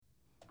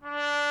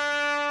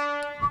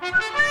Welcome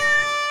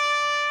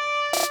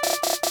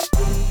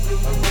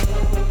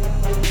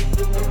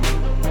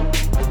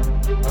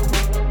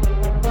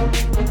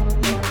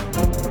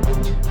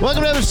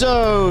to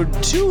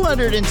episode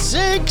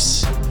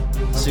 206,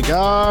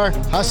 Cigar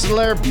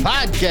Hustler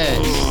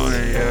Podcast.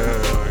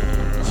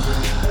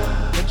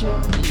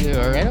 You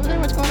all right over there?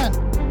 What's going on?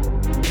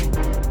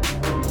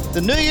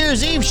 The New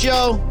Year's Eve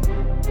show.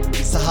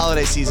 It's the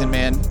holiday season,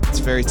 man. It's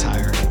very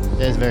tiring.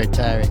 It is very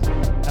tiring.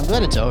 I'm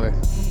glad it's over.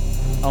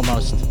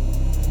 Almost.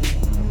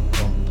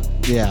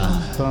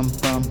 Yeah. Bump,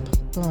 bump,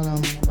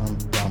 bum, bum,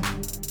 bum.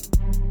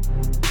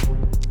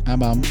 How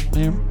about...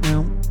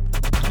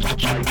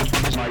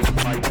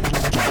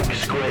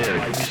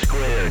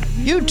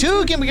 You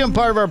too can become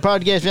part of our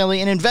podcast family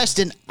and invest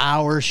in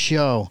our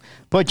show.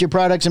 Put your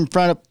products in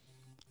front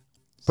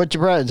of...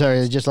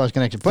 Sorry, I just lost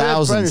connection.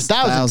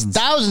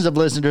 Thousands of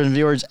listeners and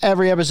viewers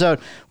every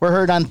episode. We're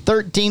heard on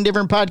 13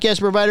 different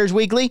podcast providers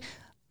weekly. You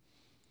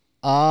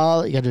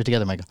got to do it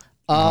together, Michael.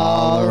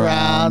 All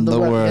around the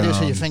world. You got to do it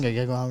with your finger. You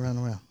got to go all around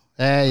the world.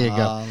 There you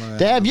go.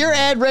 Dab, your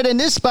ad read in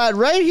this spot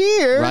right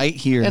here. Right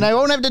here. And I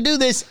won't have to do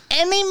this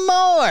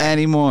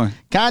anymore.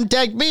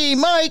 Contact me,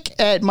 Mike,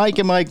 at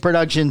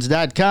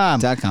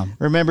mikeandmikeproductions.com.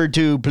 Remember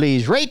to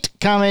please rate,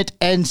 comment,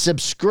 and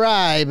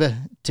subscribe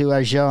to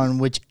our show on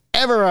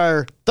whichever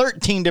our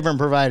 13 different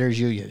providers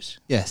you use.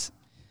 Yes.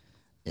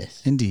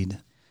 Indeed.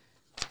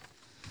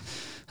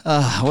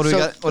 What do we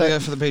got? What do we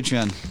got for the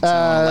Patreon?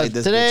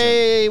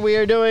 Today we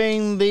are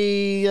doing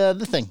the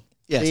thing.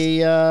 Yes.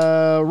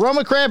 The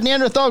Roma Craft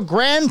Neanderthal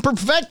Grand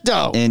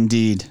Perfecto.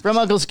 Indeed. From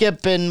Uncle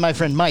Skip and my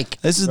friend Mike.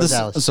 This is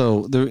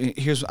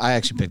here's I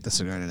actually picked the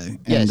cigar today.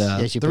 Yes,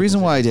 and the reason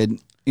why I did,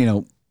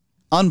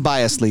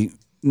 unbiasedly,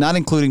 not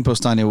including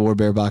Postania War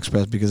Bear Box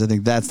Press, because I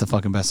think that's the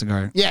fucking best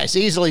cigar. Yes,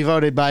 easily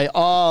voted by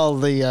all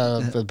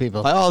the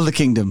people. By all the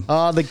kingdom.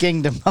 All the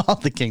kingdom,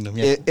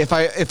 yeah. If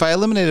I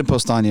eliminated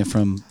Postania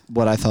from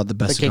what I thought the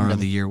best cigar of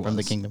the year was, from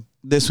the kingdom,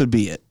 this would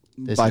be it.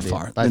 By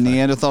far. The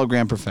Neanderthal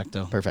Grand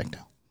Perfecto. Perfecto.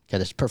 Okay,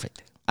 that's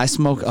perfect. I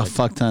smoke a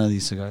fuck ton of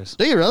these cigars.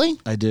 Do you really?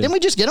 I do. Didn't we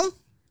just get them?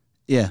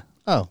 Yeah.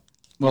 Oh.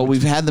 Well,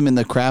 we've had them in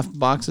the craft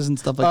boxes and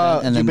stuff like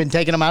that. And you've been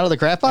taking them out of the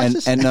craft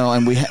boxes? When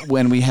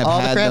we have all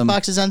had the craft them,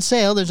 boxes on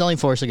sale, there's only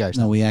 4 cigars.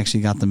 No, we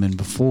actually got them in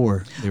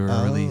before they were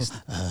released.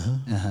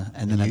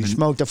 And then you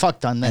smoked a fuck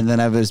ton then. And then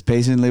I was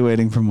patiently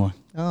waiting for more.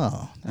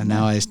 Oh. And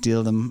now I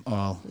steal them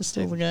all. Let's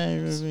take the guy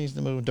who needs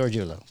to move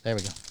Dorjulo. There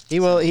we go.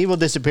 He will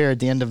disappear at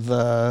the end of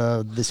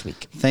this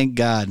week. Thank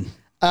God.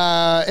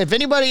 If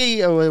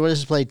anybody, what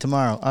is this play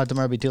tomorrow?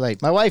 Tomorrow will be too late.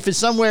 My wife is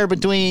somewhere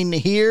between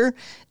here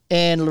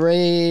and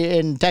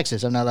in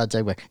Texas. I'm not allowed to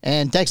say where.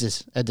 And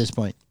Texas at this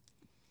point.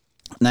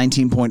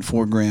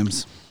 19.4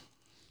 grams.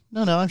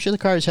 No, I'm sure the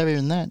car is heavier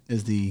than that.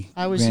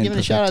 I was giving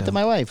a shout out to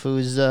my wife,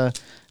 who's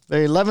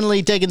very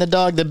lovingly taking the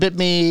dog that bit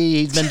me.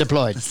 He's been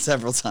deployed.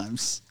 Several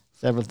times.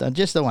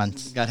 Just the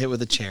once. Got hit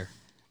with a chair.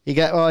 He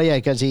got,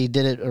 because he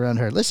did it around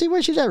her. Let's see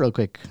where she's at real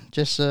quick.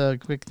 Just a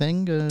quick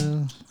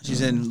thing.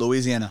 She's in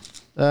Louisiana.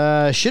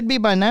 Should be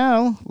by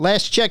now.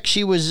 Last check,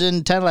 she was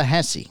in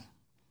Tallahassee.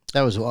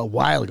 That was a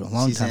while ago, a long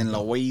time ago. She's in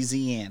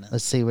Louisiana.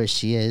 Let's see where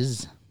she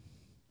is.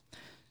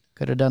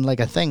 Could have done like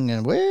a thing.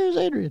 And where's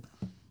Adrian?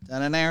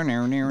 Her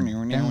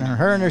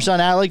and her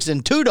son Alex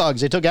and 2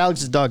 dogs. They took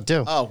Alex's dog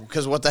too. Oh,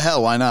 because what the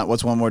hell? Why not?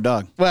 What's one more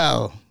dog?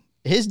 Well,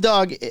 his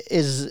dog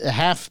is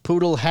half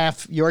poodle,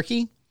 half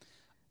Yorkie.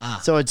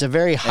 So it's a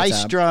very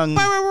high-strung.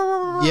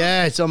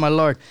 Yes, oh my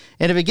Lord.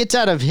 And if it gets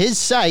out of his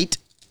sight,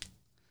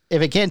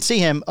 if it can't see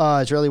him,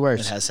 it's really worse.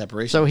 It has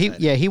separation. So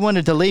he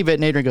wanted to leave it,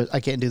 and Adrian goes, I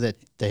can't do that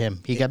to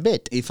him. He got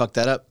bit. He fucked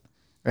that up.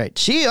 Right.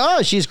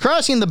 She's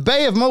crossing the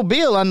Bay of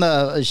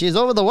Mobile she's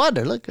over the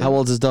water. Look. How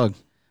old's his dog?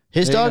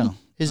 His dog?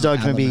 His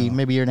dog's maybe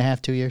a year and a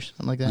half, 2 years,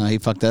 something like that. No, he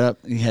fucked that up.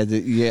 He had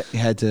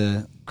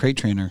to crate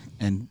train her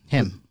and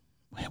him.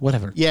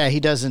 Whatever. Yeah, he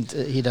doesn't.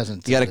 You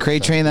got to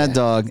crate train that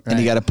dog, and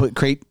you got to put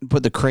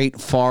the crate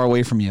far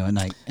away from you at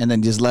night, and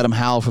then just let him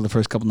howl for the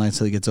first couple nights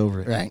till he gets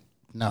over it. Right.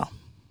 No.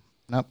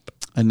 Nope.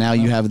 And now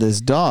you have this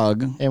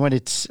dog. And when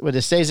it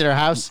stays at our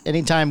house,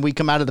 anytime we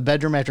come out of the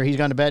bedroom after he's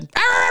gone to bed,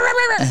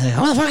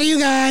 how the fuck are you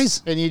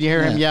guys? And you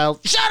hear him yell,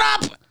 "Shut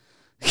up!"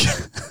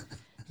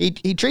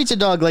 He treats a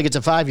dog like it's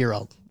a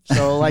 5-year-old.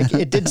 So, like,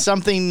 it did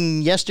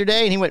something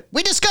yesterday, and he went,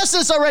 "We discussed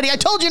this already. I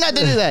told you not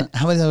to do that."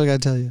 How many times I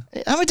got to tell you?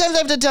 How many times do I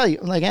have to tell you?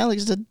 I'm like,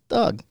 Alex, it's a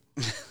dog.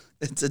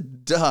 It's a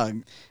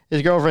dog.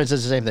 His girlfriend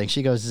says the same thing.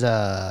 She goes,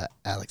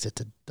 Alex,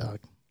 it's a dog.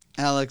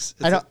 Alex.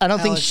 I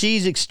don't think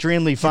she's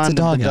extremely fond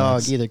of the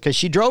dog either, because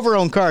she drove her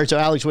own car, so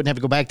Alex wouldn't have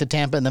to go back to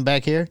Tampa and then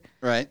back here.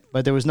 Right.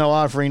 But there was no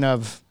offering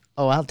of,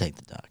 I'll take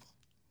the dog.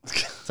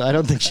 So I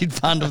don't think she's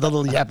fond of the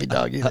little yappy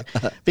dog either.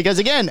 Because,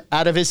 again,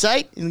 out of his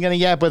sight, he's going to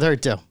yap with her,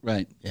 too.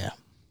 Right. Yeah.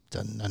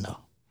 No.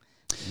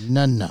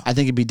 I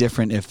think it'd be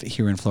different if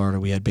here in Florida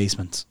we had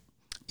basements.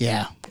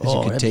 Yeah. Because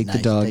you could take the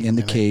dog in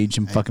the cage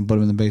and fucking put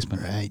him in the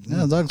basement. Right.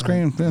 Yeah, the dog's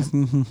screaming.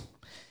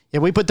 Yeah,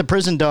 we put the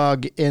prison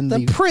dog in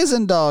The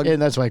prison dog. and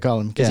that's why I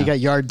call him, because he got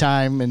yard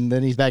time, and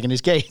then he's back in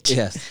his cage.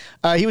 Yes.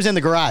 He was in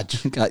the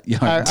garage. Got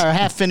yard. Our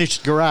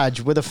half-finished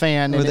garage with a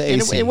fan. With and the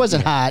AC. It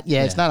wasn't hot.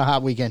 Yeah, it's not a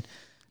hot weekend.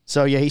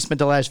 So, yeah, he spent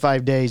the last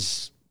 5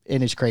 days in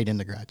his crate in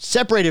the garage.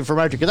 Separated from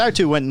Archer, because our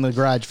two went in the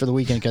garage for the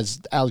weekend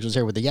because Alex was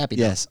here with the yappy dog.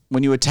 Yes.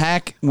 When you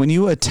attack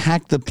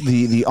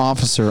the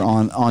officer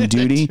on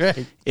duty,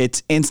 right.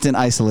 It's instant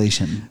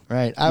isolation.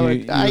 Right. I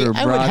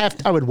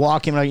would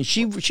walk him.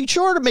 She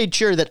sort of made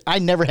sure that I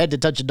never had to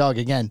touch a dog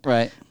again.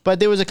 Right.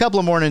 But there was a couple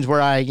of mornings where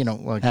I,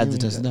 had to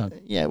touch the dog.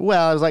 Yeah.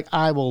 Well, I was like,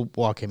 I will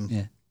walk him.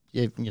 Yeah.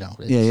 You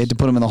had to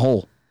put him in the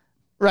hole.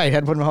 Right.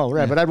 Had to put him in the hole.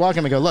 Right. Yeah. But I'd walk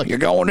him and go, look. You're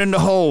going in the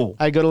hole.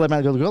 I'd go to let him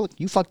out and go, look,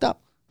 you fucked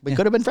up. We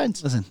could have been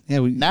friends. Listen.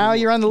 Now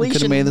you're on the leash.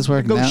 Could have made this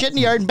work. Go shit in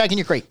the yard and back in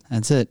your crate.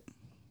 That's it.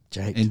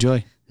 That's right.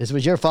 Enjoy. This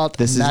was your fault.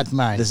 This not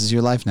mine. This is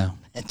your life now.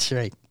 That's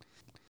right.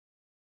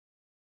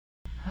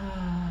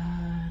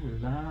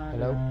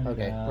 Hello?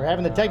 Okay. We're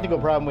having the technical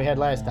problem we had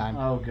last time.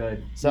 Oh,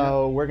 good.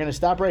 So we're going to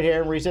stop right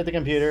here and reset the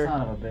computer.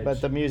 Son of a bitch.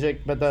 But the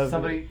music,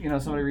 somebody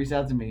reached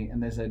out to me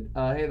and they said,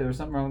 hey, there was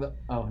something wrong with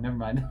oh, never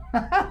mind.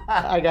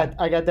 I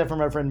got that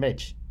from our friend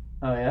Mitch.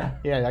 Oh, yeah?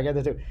 Yeah, I got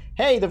that too.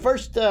 Hey, the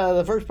first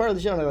part of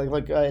the show,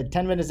 like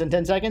 10 minutes and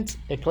 10 seconds,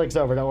 it clicks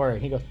over. Don't worry.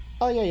 He goes,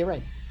 oh, yeah, you're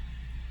right.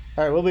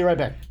 All right, we'll be right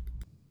back.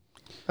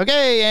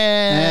 Okay,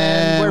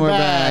 and we're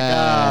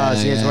back. Oh,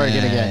 see, it's working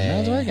again.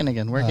 It's working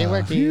again. Worky.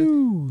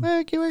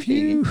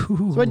 So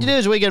what'd you do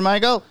this weekend,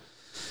 Michael?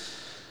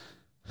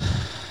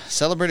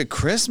 Celebrated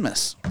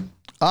Christmas.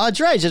 Oh,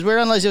 that's right. Just we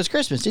realized it was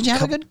Christmas. Did you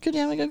have a good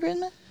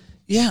Christmas?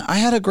 Yeah, I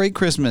had a great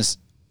Christmas.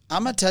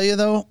 I'm going to tell you,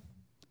 though,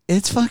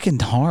 it's fucking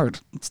hard.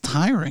 It's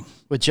tiring.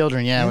 With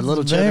children, yeah. With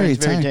little children,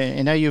 it's very tiring.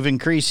 And now you've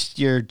increased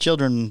your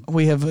children.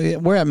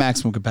 We're at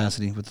maximum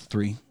capacity with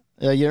 3.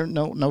 You're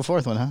no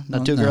fourth one, huh?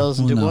 Not two girls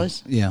and 2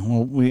 boys? Yeah.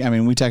 Well,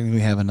 we technically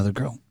have another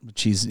girl, but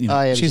she's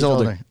she's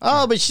older.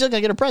 Oh, but she's still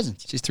gonna get a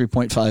present. She's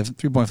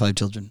 3.5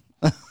 children.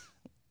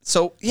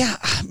 So yeah,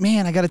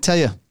 man, I got to tell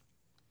you,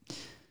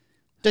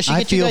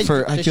 I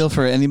feel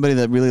for anybody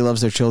that really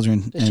loves their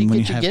children. Does she get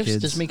you gifts?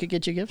 Kids, does Mika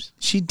get you gifts?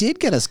 She did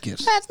get us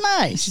gifts. That's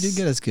nice. She did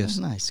get us gifts.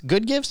 That's nice.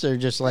 Good gifts or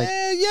just like?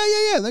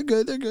 Yeah. They're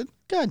good.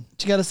 Good.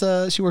 She got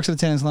us. She works at a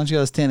tanning salon. She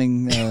got us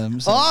tanning.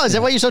 Is that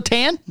why you're so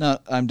tan? No,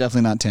 I'm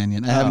definitely not tan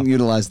yet. I haven't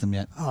utilized them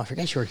yet. Oh, I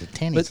forgot she worked at a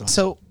tanning salon.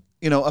 So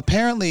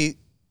apparently,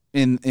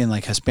 in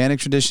like Hispanic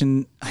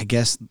tradition, I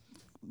guess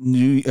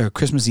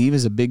Christmas Eve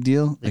is a big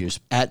deal. Like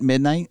at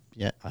midnight.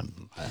 Yeah.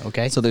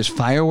 Okay. So there's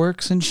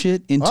fireworks and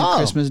shit into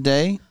Christmas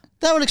Day.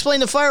 That would explain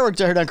the fireworks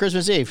I heard on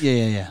Christmas Eve.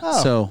 Yeah.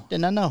 Oh, so did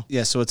not know.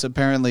 Yeah, so it's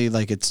apparently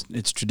like it's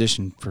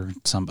tradition for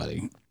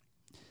somebody.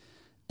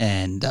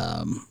 And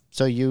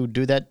so you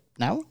do that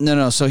now?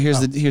 No. So here's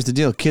the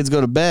deal. Kids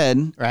go to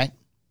bed. Right.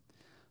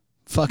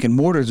 Fucking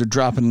mortars are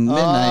dropping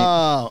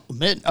at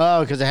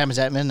midnight. Because it happens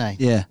at midnight.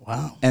 Yeah.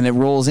 Wow. And it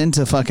rolls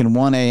into fucking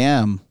 1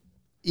 a.m.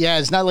 Yeah,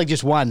 it's not like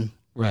just one.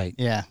 Right.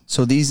 Yeah.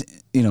 So these,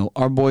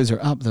 our boys are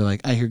up. They're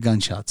like, I hear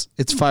gunshots.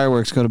 It's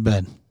fireworks. Go to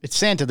bed. It's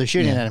Santa. They're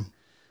shooting at him.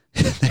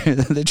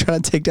 They're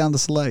trying to take down the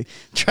sleigh.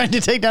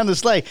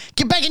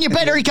 Get back in your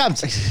bed, here he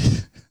comes.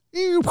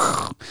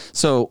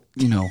 So,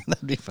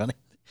 that'd be funny.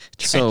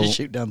 Trying to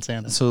shoot down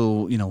Santa.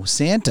 So,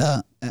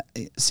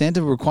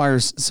 Santa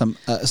requires some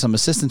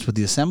assistance with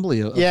the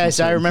assembly of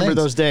yes, I remember things.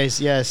 Those days.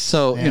 Yes.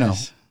 So,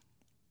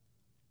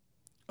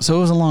 so it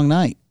was a long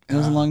night.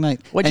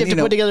 What did you have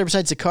to put together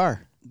besides the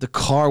car? The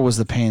car was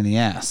the pain in the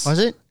ass. Was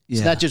it? Yeah.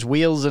 It's not just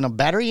wheels and a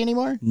battery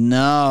anymore?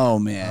 No,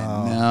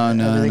 man.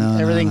 No.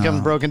 Everything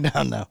comes broken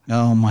down now.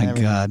 Oh my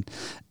God.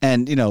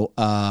 And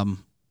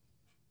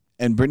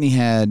and Brittany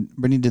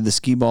did the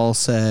skee ball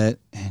set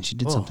and she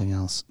did something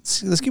else.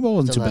 The skee ball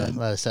wasn't too bad. A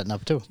lot of setting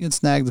up too. She had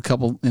snagged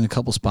in a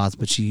couple spots,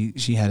 but she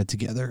had it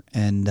together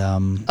and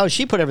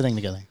she put everything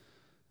together.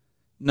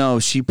 No,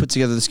 she put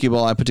together the skee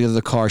ball. I put together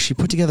the car. She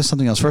put together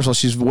something else. First of all,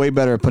 she's way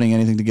better at putting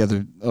anything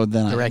together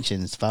than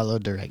directions. Follow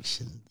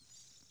directions.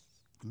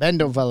 Men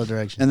don't follow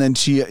directions. And then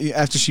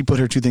after she put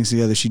her 2 things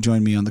together, she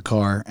joined me on the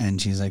car,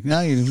 and she's like,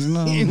 "No."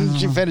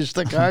 She finished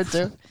the car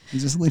too.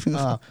 He's just leaving.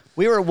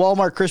 We were at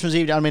Walmart Christmas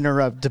Eve.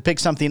 To pick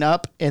something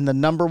up, and the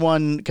number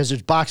one because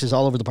there's boxes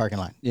all over the parking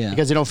lot. Yeah,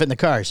 because they don't fit in the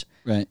cars.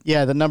 Right.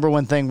 Yeah, the number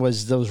one thing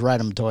was those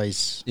Ride-'em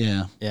toys.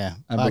 Yeah.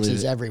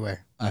 Boxes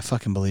everywhere. I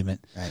fucking believe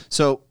it. Right.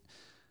 So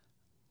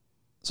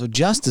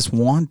Justice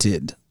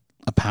wanted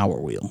a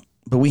Power Wheel.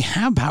 But we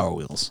have Power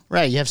Wheels.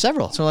 Right, you have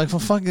several. So like, well,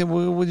 fuck it,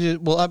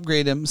 we'll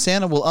upgrade him.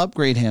 Santa will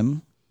upgrade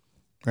him,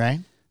 right,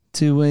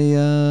 to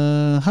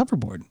a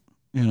hoverboard.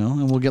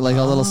 And we'll get like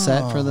a little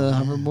set for the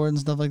hoverboard and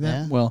stuff like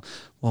that. Yeah. Well,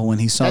 when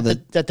he saw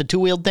that the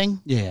 2-wheeled thing.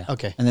 Yeah.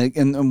 Okay.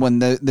 And when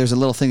there's a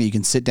little thing that you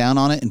can sit down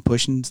on it and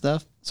push and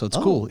stuff, so it's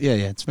cool. Yeah.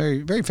 It's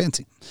very very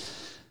fancy.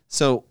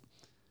 So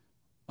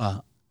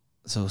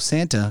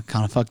Santa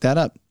kind of fucked that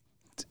up,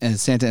 and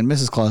Santa and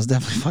Mrs. Claus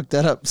definitely fucked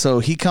that up. So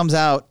he comes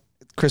out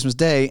Christmas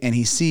Day and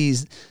he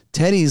sees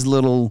Teddy's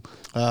little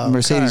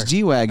Mercedes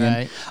G-Wagon.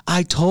 Right.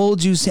 I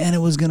told you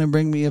Santa was going to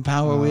bring me a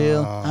Power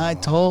Wheel. I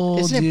told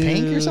you. Isn't it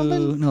pink or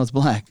something? No, it's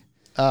black.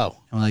 Oh.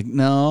 I'm like,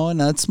 no,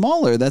 that's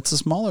smaller. That's a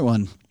smaller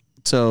one.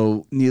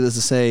 So needless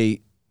to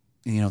say,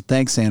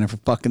 thanks Santa for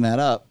fucking that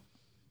up.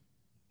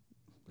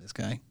 This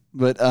guy.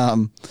 But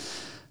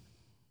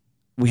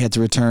we had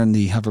to return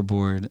the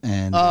hoverboard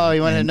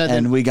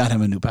and we got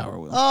him a new Power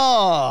Wheel.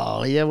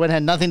 Oh, yeah, it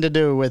had nothing to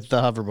do with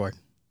the hoverboard.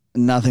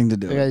 Nothing to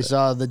do with it. I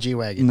saw the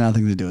G-Wagon.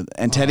 Nothing to do with it.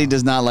 And Teddy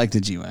does not like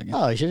the G-Wagon.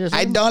 Oh, you should just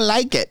I don't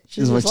like it,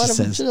 is what she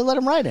says. Should have let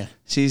him ride it.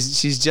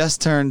 She's just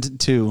turned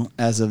 2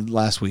 as of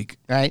last week.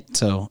 Right.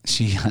 So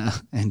she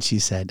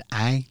said,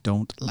 I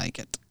don't like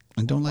it.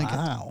 I don't like it.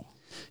 Wow.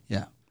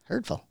 Yeah.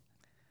 Hurtful.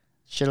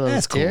 Should have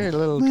That's cool. a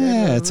little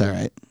Yeah, it's all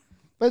right.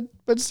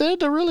 But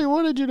Santa really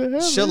wanted you to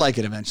have She'll like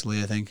it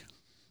eventually, I think.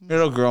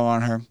 It'll grow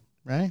on her.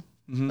 Right?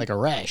 Mm-hmm. Like a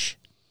rash.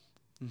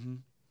 Mm-hmm.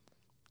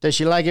 Does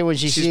she like it when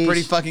she's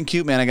pretty fucking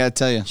cute, man. I got to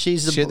tell you.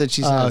 Shit that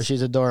she says. Oh,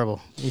 she's adorable.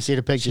 You see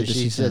the picture.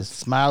 She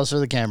smiles for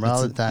the camera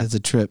all the time. It's a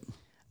trip.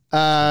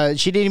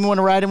 She didn't even want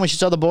to ride it when she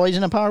saw the boys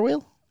in a Power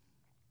Wheel?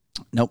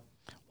 Nope.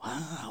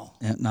 Wow.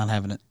 Yeah, not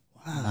having it.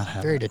 Wow. Not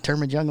having Very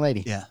determined young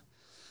lady. Yeah.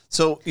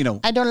 So,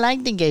 I don't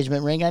like the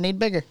engagement ring. I need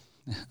bigger.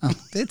 Oh,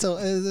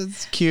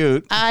 it's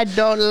cute. I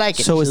don't like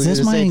it. So is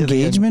this my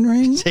engagement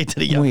ring? Say to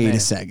the young Wait man. a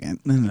second.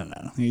 No.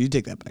 You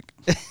take that back.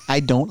 I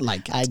don't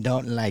like it. I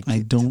don't like it. I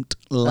don't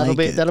like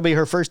it. That'll be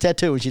her first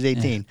tattoo when she's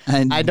 18.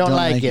 Yeah. I don't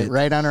like it.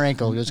 Right on her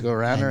ankle. Just go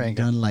around her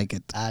ankle. I don't like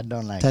it. I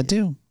don't like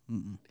Tattoo?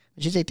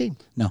 it. She's 18.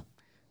 No.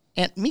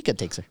 Aunt Mika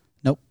takes her.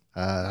 Nope.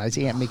 I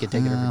see Aunt Mika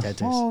taking her for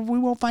tattoos. Oh, we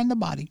won't find the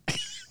body.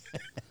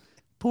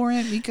 Poor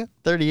Aunt Mika.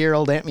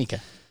 30-year-old Aunt Mika.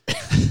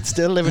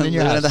 Still living in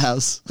your house. At the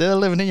house. Still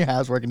living in your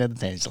house, working at the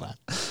tanning salon.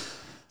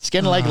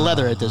 Skin like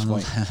leather at this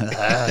point.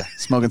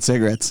 Smoking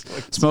cigarettes.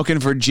 Smoking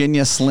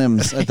Virginia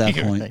Slims at that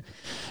point.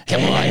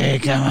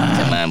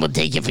 Come on, we'll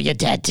take you for your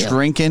tattoo.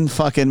 Drinking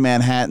fucking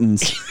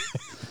Manhattans.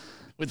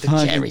 With the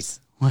cherries.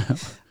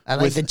 I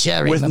like the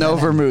cherry. With no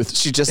vermouth.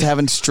 She's just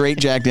having straight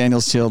Jack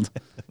Daniels chilled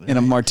in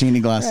a martini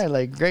glass. Right,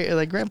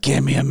 like Grandpa.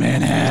 Give me a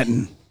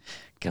Manhattan.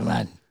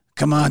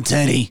 Come on,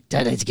 Teddy.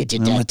 Let's get your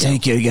tattoo. I'm going to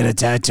take you to get a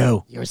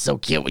tattoo. You were so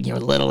cute when you were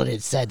little and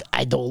it said,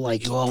 I don't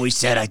like it. You always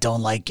said, I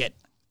don't like it.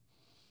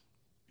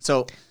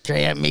 So, try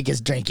Aunt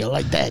Mika's drink. You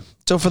like that?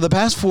 So, for the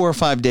past 4 or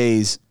 5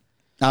 days,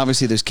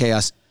 obviously there's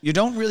chaos. You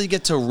don't really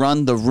get to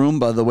run the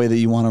Roomba the way that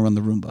you want to run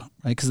the Roomba,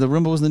 right? Because the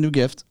Roomba was the new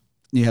gift.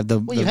 You have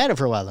Well, you've had it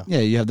for a while, though. Yeah,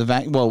 you have the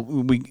vacuum.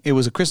 Well, it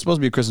was supposed to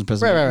be a Christmas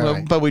present.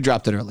 Right. But we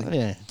dropped it early.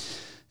 Yeah.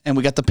 And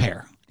we got the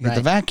pair. You got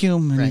the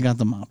vacuum and you got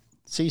the mop.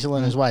 Cecil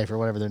and his wife, or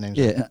whatever their names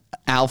are. Yeah.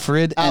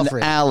 Alfred and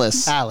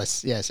Alice.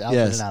 Alice, yes.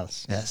 Alfred and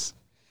Alice. Yes.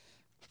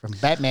 From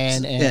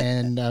Batman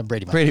and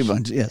Brady Bunch. Brady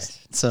Bunch, yes.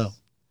 So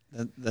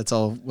that's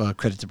all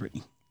credit to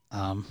Brittany.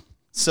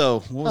 So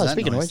what was that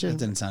speaking noise? Of which,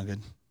 that didn't sound good.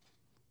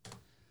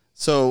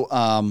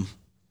 So,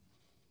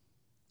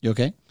 you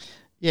okay?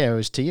 Yeah, it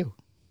was to you.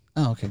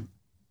 Oh, okay.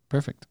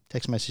 Perfect.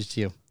 Text message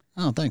to you.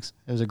 Oh, thanks.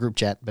 It was a group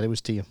chat, but it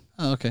was to you.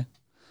 Oh, okay.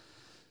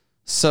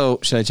 So,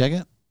 should I check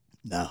it?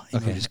 No, he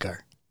moved his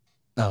car.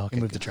 Oh, okay.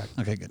 He moved the truck.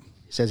 Okay, good.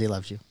 He says he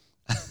loves you.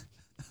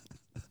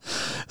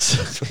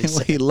 So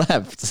he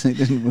left. He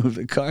didn't move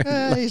the car.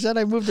 He said,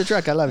 I moved the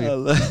truck. I love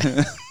you.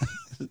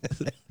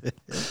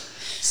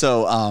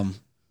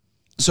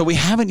 So we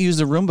haven't used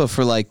the Roomba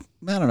for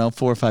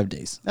 4 or 5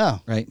 days. Oh.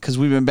 Right? Because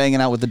we've been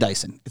banging out with the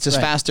Dyson. It's just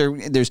faster.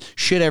 There's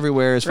shit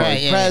everywhere as far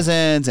as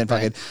presents and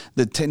fucking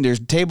there's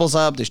tables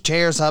up, there's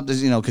chairs up,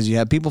 there's because you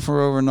have people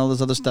for over and all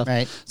this other stuff.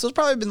 Right. So it's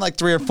probably been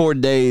 3 or 4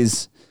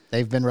 days.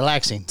 They've been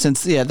relaxing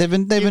since. Yeah, they've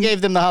been. You gave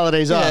them the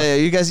holidays off. Yeah,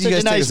 you guys take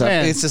us up.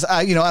 It's just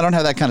I don't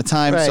have that kind of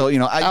time. Right. So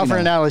Alfred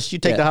and Alice, you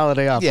take the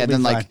holiday off. Yeah,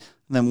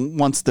 then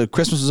once the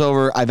Christmas was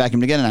over, I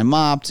vacuumed again and I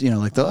mopped.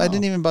 I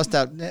didn't even bust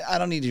out. I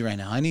don't need you right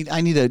now. I need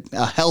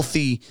a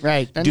healthy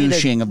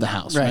douching of the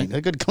house. Right,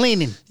 a good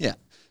cleaning. Yeah.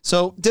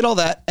 So did all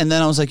that, and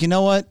then I was like, you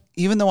know what?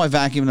 Even though I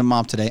vacuumed and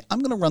mopped today, I'm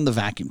gonna run the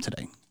vacuum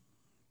today.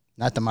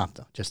 Not the mop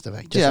though, just the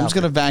vacuum. I'm just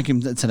gonna vacuum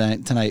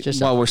tonight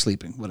while we're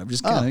sleeping. Whatever,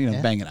 just kind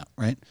of bang it out,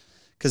 right?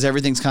 Because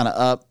everything's kind of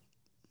up.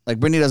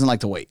 Brittany doesn't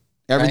like to wait.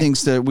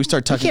 Everything's we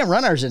start tucking. You can't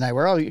run ours at night.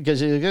 We're all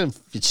because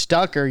it's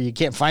stuck or you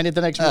can't find it the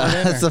next morning.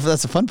 That's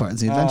the fun part.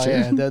 It's the adventure.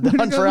 Yeah, the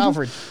hunt for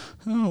Alfred.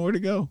 Oh, where'd it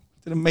go?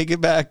 Didn't make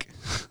it back.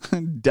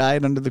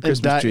 Died under the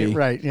Christmas tree.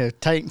 Right. Yeah.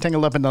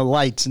 Tangled up in the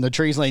lights and the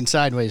tree's laying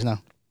sideways now.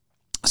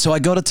 So I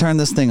go to turn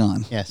this thing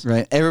on. Yes.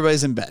 Right.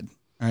 Everybody's in bed.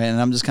 All right. And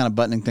I'm just kind of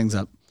buttoning things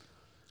up.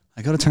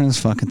 I go to turn this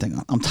fucking thing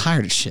on. I'm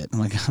tired of shit. I'm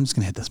like, I'm just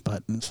gonna hit this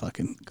button and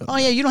fucking go. Oh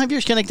yeah, you don't have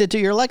yours connected to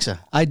your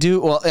Alexa. I do.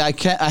 Well, I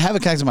can't. I have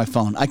it connected to my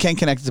phone. I can't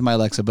connect it to my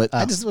Alexa, but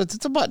it's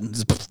a button.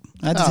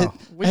 I just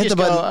hit the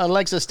button.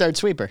 Alexa, start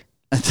sweeper.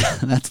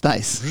 That's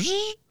nice.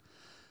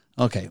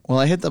 Okay. Well,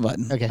 I hit the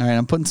button. Okay. All right.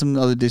 I'm putting some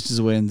other dishes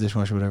away in the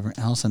dishwasher, whatever. And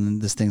all of a sudden,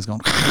 this thing's going.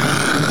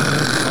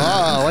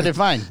 Oh, what did it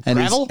find?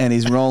 Gravel?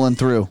 He's rolling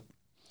through.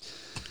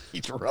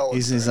 He's rolling.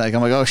 He's like,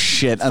 I'm like, oh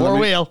shit.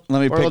 Four-wheel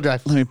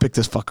drive. Let me pick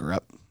this fucker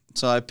up.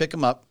 So I pick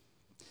him up.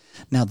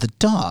 Now the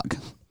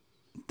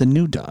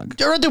new dog.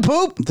 You're to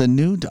poop. The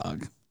new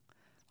dog.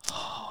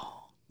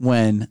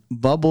 When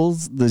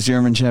Bubbles, the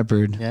German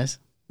Shepherd, yes,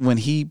 when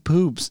he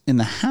poops in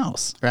the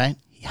house, right,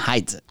 he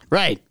hides it.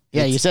 Right.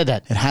 Yeah, you said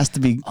that. It has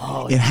to be.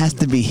 It has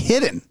to be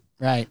hidden.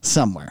 Right.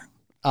 Somewhere.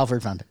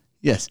 Alfred found it.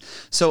 Yes.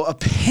 So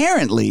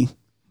apparently,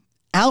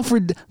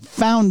 Alfred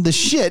found the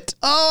shit.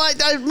 Oh,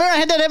 I remember I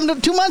had that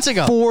happen 2 months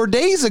ago. 4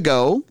 days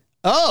ago.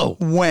 Oh.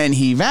 When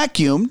he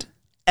vacuumed,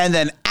 and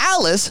then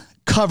Alice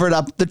covered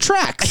up the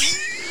tracks.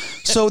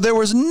 So there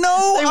was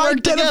no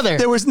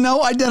There was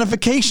no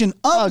identification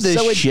of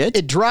this shit.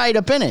 It dried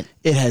up in it.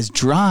 It has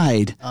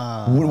dried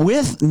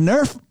with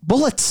Nerf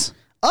bullets.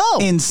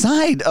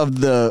 Inside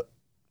of the.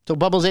 So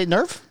Bubbles ate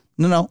Nerf?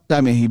 No. I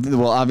mean,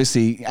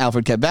 obviously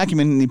Alfred kept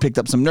vacuuming and he picked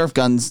up some Nerf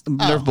guns,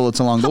 Nerf bullets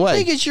along the way. How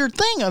big is your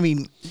thing? I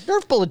mean,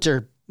 Nerf bullets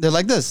they're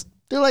like this.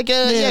 They're like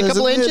a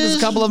couple inches. There's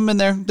a couple of them in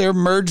there. They're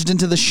merged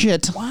into the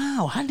shit.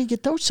 Wow, how did he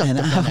get those? And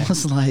I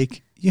was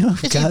like,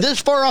 is he this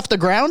far off the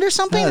ground or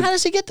something? How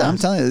does he get those? I'm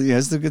telling you,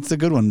 it's the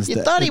good one.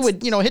 You thought he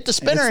would, hit the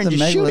spinner and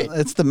just shoot it.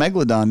 It's the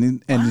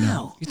Megalodon, and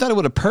you thought it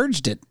would have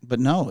purged it, but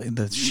no,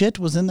 the shit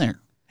was in there,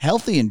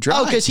 healthy and dry.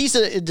 Oh, because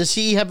does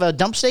he have a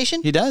dump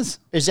station? He does.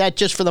 Is that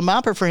just for the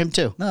mop or for him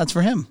too? No, it's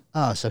for him.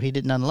 Oh, so he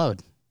didn't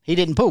unload. He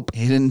didn't poop.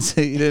 He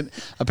didn't.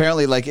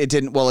 Apparently, it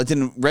didn't. Well, it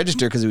didn't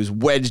register because it was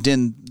wedged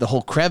in the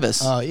whole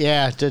crevice. Oh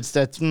yeah,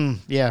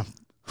 yeah.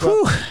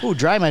 Well,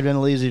 dry might have been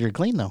a little easier to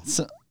clean though.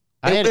 So,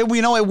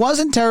 it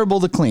wasn't terrible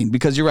to clean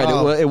because you're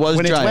right. It was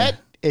when dry. It's wet.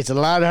 It's a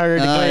lot harder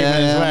to clean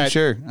when it's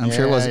wet. I'm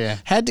sure it was. Yeah.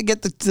 Had to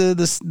get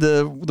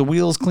the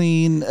wheels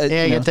clean. You got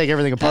to take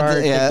everything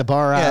apart, get the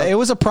bar out. Yeah, it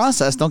was a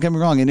process. Don't get me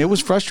wrong, and it was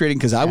frustrating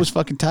because I was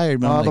fucking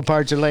tired. All the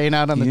parts are laying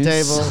out on the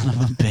table. Son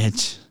of a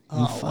bitch.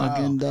 You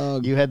fucking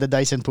dog. You had the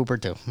Dyson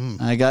pooper too.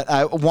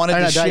 I wanted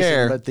to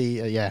share.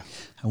 Dyson, but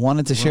I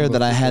wanted to share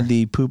that I had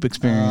the poop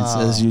experience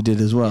as you did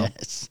as well.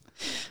 Yes.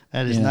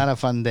 That is not a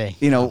fun day.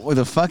 With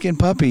a fucking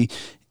puppy,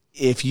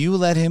 if you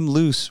let him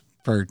loose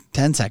for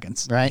 10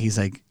 seconds, right? He's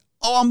like,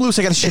 "Oh, I'm loose.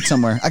 I got to shit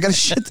somewhere. I got to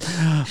shit."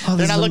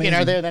 They're not looking,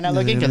 are they? They're not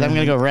looking because I'm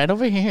going to go right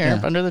over here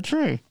up under the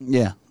tree.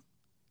 Yeah.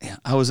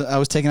 I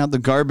was taking out the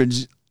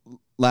garbage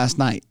last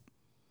night.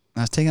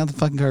 I was taking out the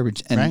fucking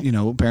garbage, and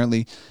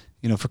apparently.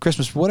 For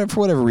Christmas, for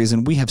whatever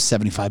reason, we have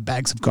 75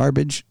 bags of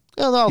garbage.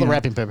 All the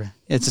wrapping paper.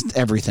 It's just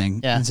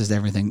everything. Yeah. It's just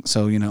everything.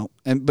 So,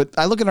 but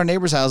I look at our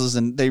neighbors' houses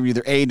and they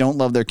either A, don't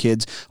love their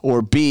kids,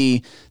 or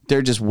B,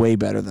 they're just way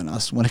better than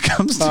us when it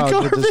comes to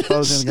garbage.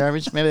 Disposing the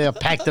garbage? Maybe they'll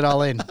packed it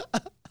all in.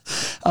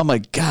 I'm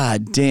like,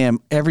 God damn,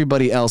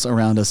 everybody else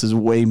around us is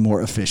way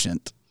more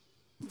efficient.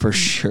 For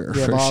sure.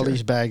 We have all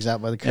these bags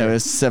out by the curb. Yeah,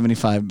 it's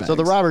 75 bags. So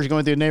the robber's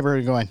going through the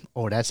neighborhood going,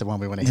 oh, that's the one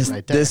we want to hit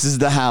right there. This is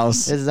the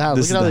house. Look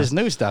at all this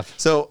new stuff.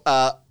 So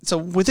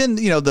within,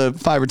 the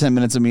 5 or 10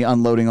 minutes of me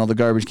unloading all the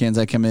garbage cans,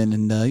 I come in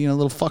and,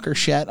 little fucker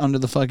shat under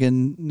the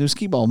fucking new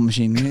skee ball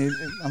machine.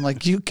 I'm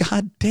like, you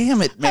God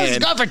damn it, man. I was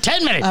gone for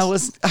 10 minutes.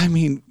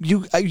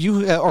 You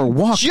or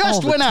walk just all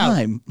the went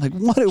time. Out. Like,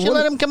 what? You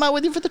let them come out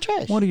with you for the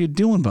trash. What are you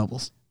doing,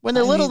 Bubbles? When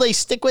they're little, they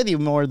stick with you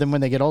more than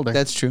when they get older.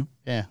 That's true.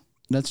 Yeah.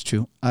 That's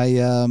true. I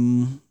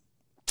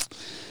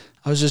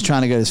was just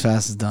trying to get as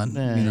fast as done.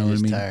 You know what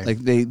I mean? Tired. Like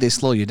they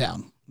slow you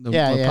down.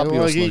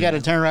 Well, you got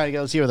to turn around and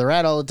go see where they're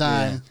at all the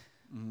time.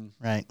 Yeah. Mm-hmm.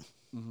 Right.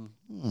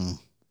 Mm-hmm.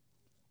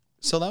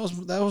 So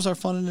that was our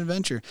fun and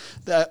adventure.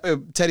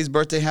 Teddy's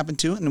birthday happened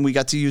too, and we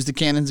got to use the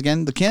cannons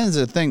again. The cannons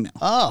are a thing now.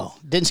 Oh,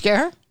 didn't scare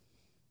her?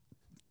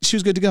 She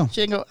was good to go.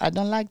 She didn't go, I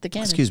don't like the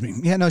cannon. Excuse me.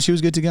 Yeah, no, she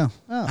was good to go.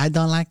 Oh. I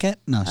don't like it.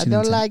 No, she I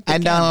don't like the I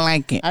don't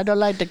like it. I don't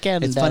like the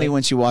cannon. It's funny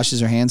when she washes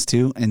her hands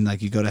too, and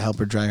you go to help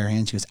her dry her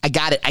hands. She goes, I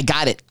got it. I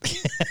got it.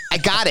 I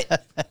got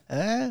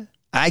it.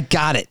 I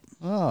got it.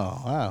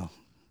 Oh, wow.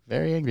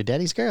 Very angry.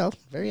 Daddy's girl.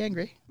 Very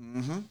angry.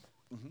 Mm-hmm.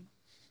 Mm-hmm.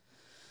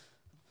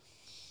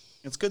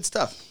 It's good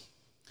stuff.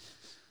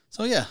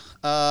 So, yeah.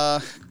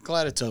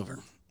 Glad it's over.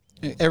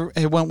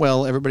 It went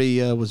well.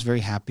 Everybody was very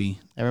happy.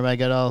 Everybody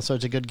got all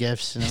sorts of good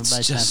gifts. And it's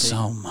just happy.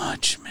 So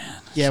much,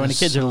 man. Yeah, when the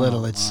kids are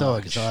little, it's so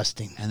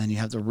exhausting. And then you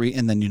have to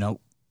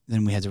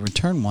then we had to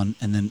return one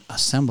and then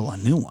assemble a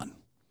new one.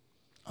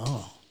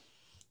 Oh.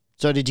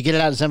 So did you get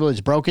it out of assembly?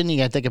 It's broken? You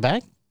got to take it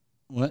back?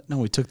 What? No,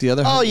 we took the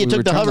other. Oh, you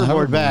took the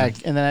hoverboard back,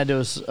 and then I had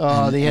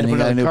to. They had to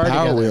put a new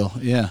power wheel.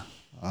 Yeah.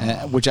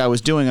 Which I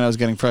was doing, and I was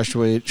getting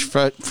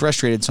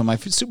frustrated. So my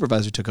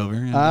supervisor took over.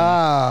 And,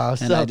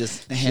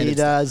 she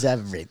does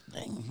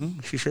everything. Mm-hmm.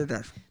 She sure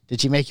does.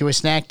 Did she make you a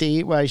snack to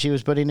eat while she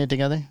was putting it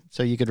together,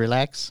 so you could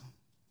relax?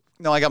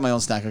 No, I got my own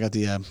snack. I got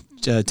the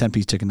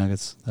 10-piece chicken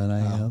nuggets that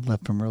I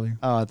left from earlier.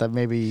 Oh, I thought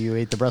maybe you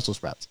ate the Brussels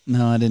sprouts.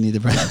 No, I didn't eat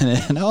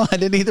I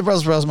didn't eat the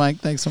Brussels sprouts, Mike.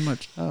 Thanks so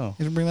much. Oh,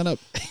 you didn't bring that up.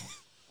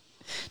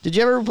 Did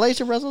you ever replace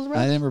your Brussels sprouts?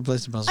 I never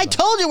replaced the Brussels sprouts.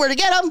 I told you where to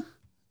get them.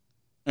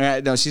 All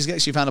right, no,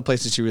 she found a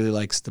place that she really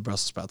likes the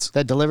Brussels sprouts.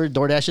 That delivered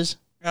DoorDashes?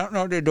 I don't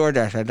know if they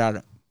DoorDash. I doubt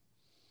it.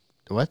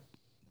 What?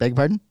 Beg your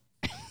pardon?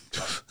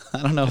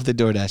 I don't know if they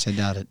DoorDash. I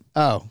doubt it.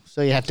 Oh,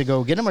 so you have to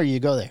go get them, or you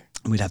go there?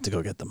 We'd have to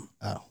go get them.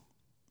 Oh,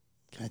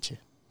 gotcha.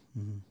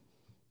 Mm-hmm.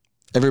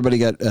 Everybody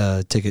got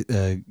a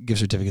gift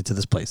certificate to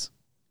this place.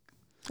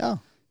 Oh,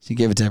 she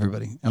gave it to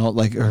everybody,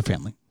 like her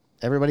family.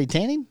 Everybody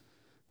tanning?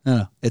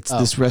 No, it's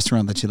this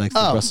restaurant that she likes the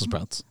Brussels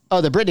sprouts.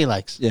 Oh, that Brittany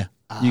likes. Yeah.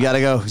 You got to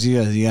go.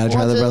 You got to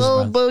try the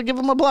restaurant. Give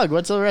them a plug.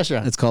 What's the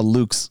restaurant? It's called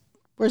Luke's.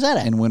 Where's that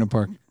at? In Winter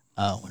Park.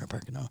 Oh, Winter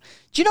Park. No.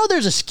 Do you know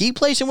there's a ski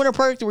place in Winter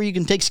Park where you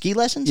can take ski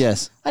lessons?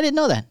 Yes. I didn't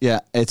know that. Yeah,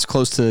 it's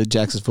close to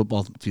Jackson's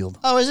football field.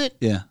 Oh, is it?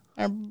 Yeah.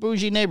 Our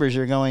bougie neighbors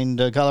are going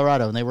to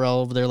Colorado, and they were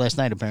all over there last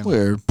night, apparently.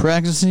 We're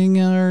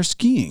practicing our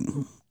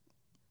skiing.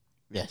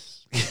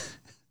 Yes.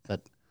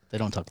 But they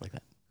don't talk like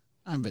that.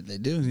 I bet they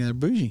do. They're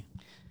bougie.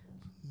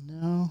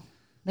 No.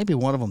 Maybe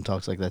one of them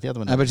talks like that. The other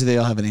one I bet you they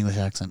all have an English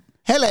accent.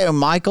 Hello,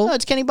 Michael. No,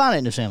 it's Kenny Bonnet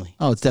and his family.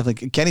 Oh,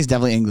 Kenny's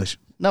definitely English.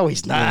 No,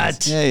 he's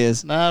not. Yeah, he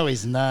is. No,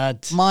 he's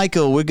not.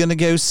 Michael, we're going to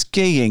go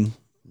skiing.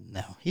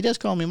 No. He does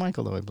call me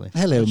Michael, though, I believe.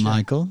 Hello,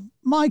 Michael.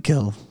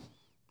 Michael.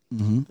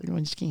 They're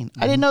going skiing.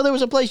 I didn't know there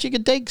was a place you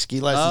could take ski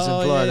lessons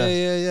in Florida.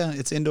 Yeah.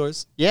 It's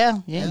indoors. Yeah,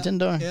 it's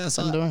indoor. Yeah, it's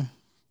indoor.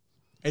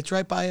 It's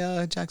right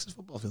by Jackson's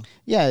football field.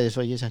 Yeah, that's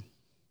what you said.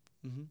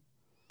 Mm-hmm.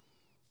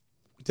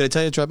 Did I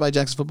tell you it's right by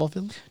Jackson's football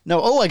field? No.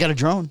 Oh, I got a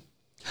drone.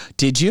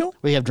 Did you?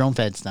 We have drone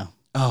feds now.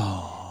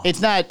 Oh. It's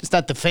not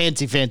the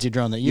fancy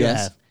drone that you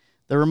have.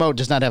 The remote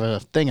does not have a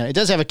thing on it. It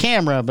does have a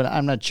camera, but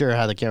I'm not sure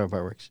how the camera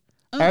part works.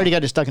 I already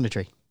got it stuck in the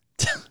tree.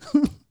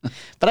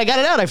 But I got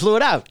it out. I flew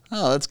it out.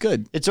 Oh, that's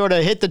good. It sort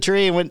of hit the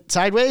tree and went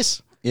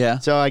sideways. Yeah.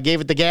 So I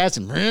gave it the gas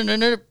and pulled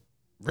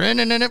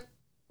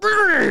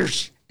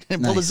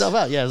itself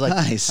out. Yeah, I was like,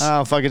 nice.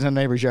 Oh, fuck, it's in the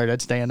neighbor's yard.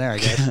 I'd stay in there, I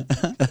guess.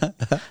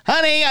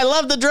 Honey, I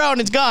love the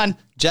drone. It's gone.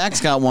 Jack's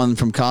got one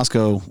from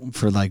Costco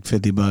for like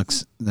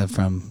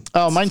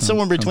 $50. Mine's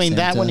somewhere between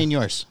that one and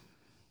yours.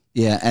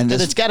 Yeah, and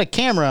it's got a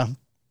camera,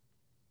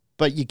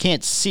 but you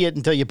can't see it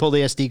until you pull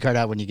the SD card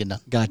out when you get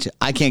done. Gotcha.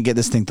 I can't get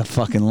this thing to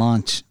fucking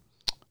launch.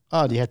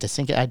 Oh, do you have to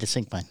sync it? I had to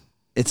sync mine.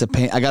 It's a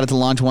pain. I got it to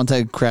launch once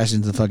I crashed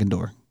into the fucking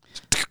door.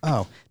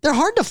 Oh, they're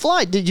hard to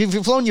fly. Have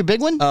you flown your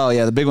big one? Oh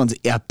yeah, the big one's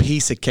a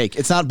piece of cake.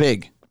 It's not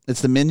big.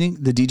 It's the mini,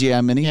 the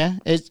DJI mini. Yeah.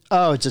 It's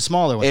a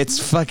smaller one.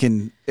 It's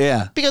fucking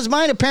Because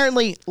mine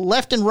apparently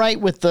left and right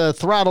with the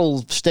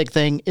throttle stick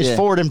thing is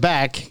forward and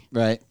back.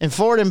 Right. And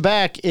forward and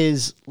back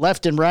is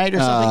left and right or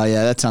something. Oh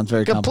yeah, that sounds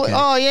very complicated.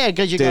 Oh yeah,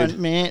 because you're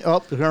going, man.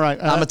 Oh, all right.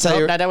 I'm gonna tell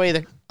you, not that way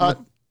either.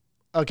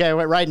 Okay, I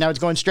went right now. It's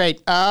going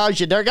straight. Oh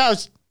shit, there it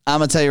goes. I'm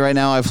gonna tell you right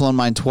now. I've flown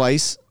mine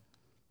twice,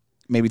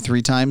 maybe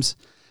 3 times.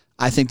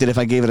 I think that if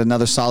I gave it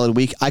another solid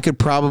week, I could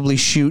probably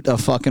shoot a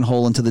fucking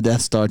hole into the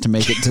Death Star to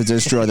make it to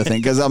destroy the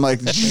thing. Because I'm like,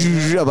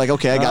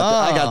 okay, I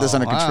got this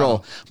under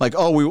control. I'm like,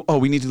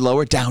 we need to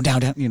lower it down.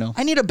 You know,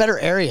 I need a better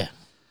area.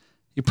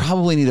 You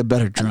probably need a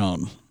better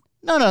drone.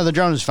 No, the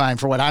drone is fine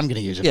for what I'm going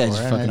to use it for.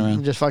 Just fucking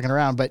around. Just fucking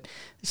around, but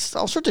it's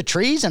all sorts of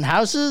trees and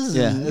houses.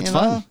 Yeah, and, it's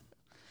fun.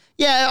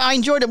 Yeah, I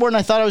enjoyed it more than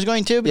I thought I was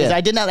going to because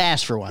I did not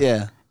ask for one.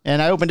 Yeah. And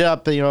I opened it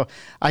up,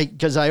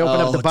 because I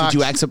opened up the box.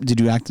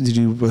 Did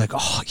you were like,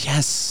 oh,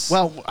 yes.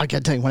 Well, I got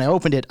to tell you, when I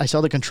opened it, I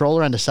saw the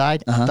controller on the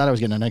side. I thought I was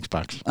getting an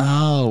Xbox.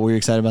 Oh, were you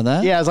excited about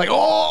that? Yeah, I was like,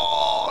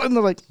 oh. And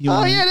they're like,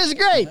 this is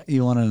great.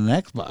 You wanted an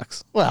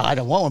Xbox. Well, I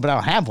don't want one, but I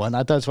don't have one. I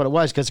thought that's what it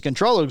was because the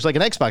controller looks like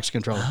an Xbox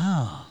controller.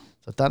 Oh.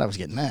 So I thought I was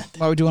getting that.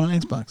 Why would you want an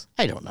Xbox?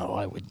 I don't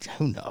know.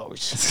 Who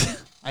knows?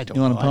 I don't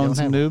know. You want to pwn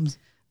some noobs?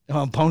 I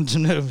want to pwn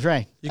some noobs,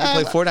 right. You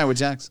can play Fortnite with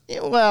Jax.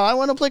 Well, I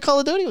want to play Call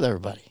of Duty with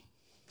everybody.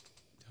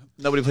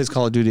 Nobody plays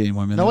Call of Duty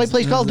anymore, man. Nobody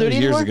plays Call of Duty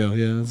years anymore? Years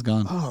ago, yeah, it's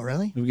gone. Oh,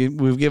 really?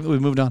 We've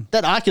moved on.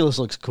 That Oculus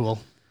looks cool.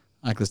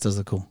 Oculus does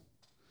look cool.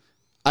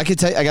 I got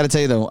to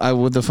tell you though,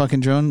 with the fucking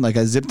drone, like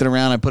I zipped it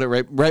around, I put it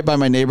right by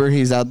my neighbor.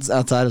 He's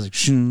outside. I was like,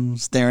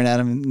 staring at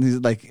him. And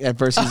he's like, at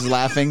first he's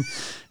laughing,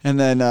 and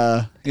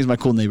then he's my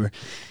cool neighbor.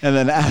 And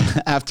then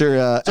after,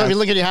 so if you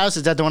look at your house,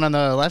 is that the one on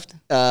the left?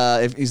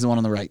 If he's the one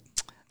on the right.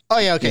 Oh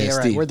yeah, okay, yeah,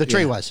 right. Steve. Where the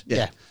tree was.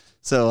 Yeah.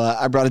 So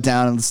I brought it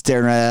down and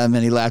stared at him,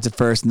 and he laughed at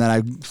first, and then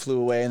I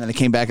flew away, and then I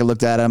came back and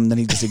looked at him, and then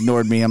he just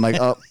ignored me. I'm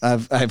like, oh,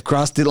 I've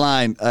crossed the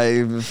line.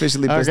 I've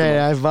officially pissed him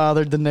off. I've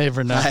bothered the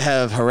neighbor now. I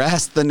have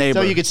harassed the neighbor.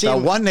 So you could see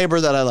him. One neighbor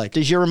that I like.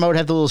 Does your remote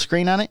have the little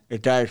screen on it?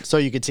 It does. So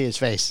you could see his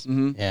face.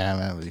 Mm-hmm. Yeah,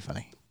 that would be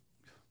funny.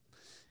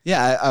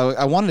 Yeah,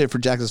 I wanted it for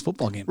Jackson's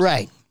football games.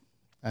 Right.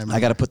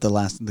 I got to put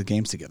the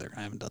games together.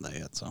 I haven't done that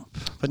yet. So,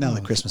 but now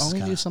that Christmas is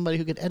only do somebody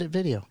who could edit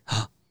video.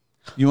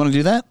 You want to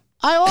do that?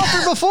 I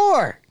offered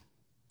before.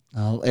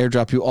 I'll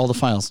airdrop you all the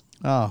files.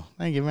 Oh,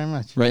 thank you very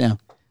much. Right now.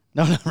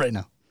 No, not right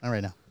now. Not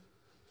right now.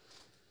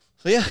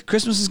 So yeah,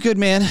 Christmas is good,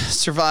 man.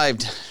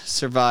 Survived.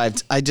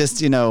 I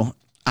just,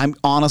 I'm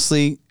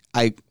honestly,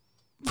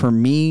 for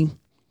me,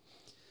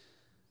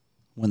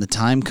 when the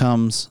time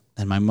comes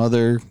and my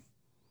mother.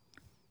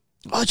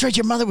 Oh, that's right.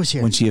 Your mother was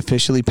here. When she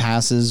officially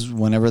passes,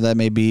 whenever that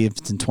may be, if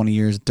it's in 20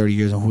 years, 30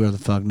 years, or whoever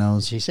the fuck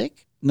knows. Is she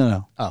sick?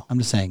 No. Oh. I'm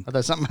just saying. I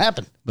thought something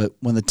happened. But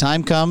when the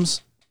time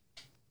comes,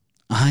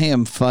 I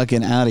am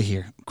fucking out of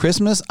here.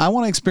 Christmas, I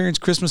want to experience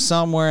Christmas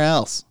somewhere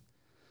else.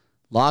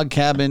 Log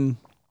cabin.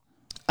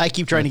 I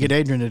keep trying to get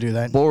Adrian to do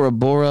that. Bora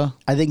Bora.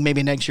 I think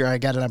maybe next year I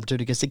got an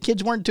opportunity because the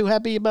kids weren't too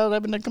happy about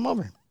having to come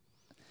over.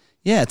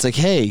 Yeah, it's like,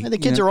 hey. And the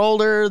kids are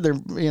older. They're.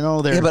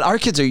 Yeah, but our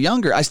kids are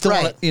younger. I still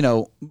want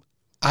to,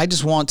 I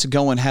just want to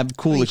go and have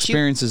cool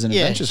experiences and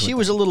adventures with she them.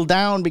 was a little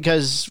down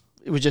because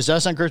It was just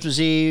us on Christmas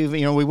Eve.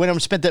 You know, we went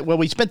and spent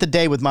the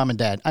day with Mom and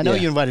Dad. I know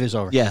you invited us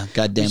over. Yeah,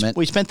 God damn it.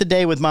 We spent the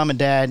day with Mom and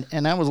Dad,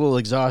 and that was a little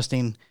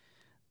exhausting.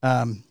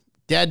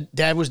 Dad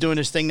was doing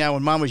this thing now.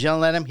 When Mom was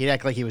yelling at him, he'd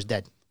act like he was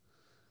dead.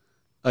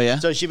 Oh, yeah?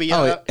 So she'd be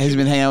yelling. He's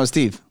been hanging out with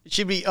Steve.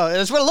 She'd be.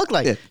 That's what it looked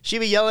like. Yeah. She'd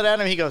be yelling at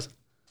him. He goes.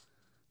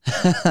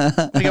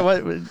 I go,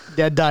 what?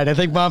 Dad died. I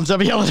think Mom's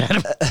up yelling at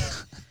him.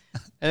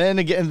 And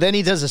then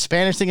he does the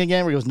Spanish thing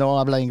again, where he goes, "No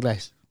habla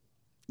inglés."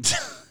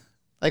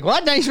 Like,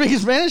 what? Now you speaking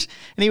Spanish?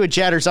 And he would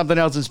chatter something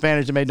else in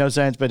Spanish that made no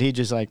sense, but he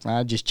just like,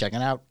 just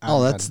checking out.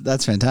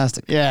 That's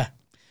fantastic. Yeah.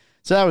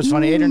 So that was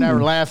funny. Adrian and I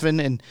were laughing,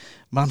 and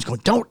Mom's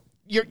going, "Don't.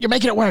 You're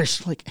making it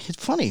worse." Like,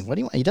 it's funny. What do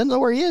you want? He doesn't know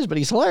where he is, but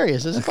he's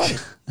hilarious. It's funny.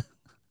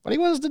 What do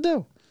you want us to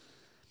do?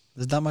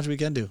 There's not much we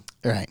can do.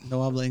 All right.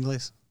 No habla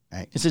inglés. All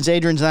right. And since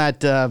Adrian's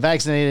not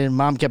vaccinated, and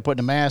Mom kept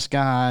putting a mask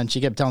on, she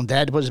kept telling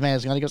Dad to put his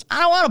mask on. He goes, "I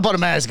don't want to put a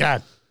mask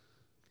on."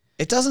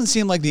 It doesn't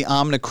seem like the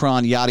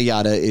Omicron yada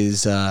yada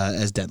is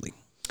as deadly.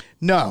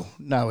 No,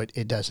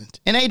 it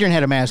doesn't. And Adrian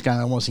had a mask on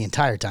almost the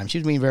entire time. She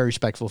was being very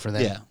respectful for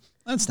that. Yeah,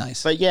 that's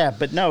nice.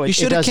 But no, you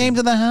should have came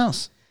to the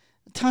house.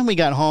 The time we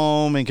got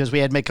home, and because we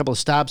had to make a couple of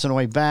stops on the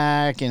way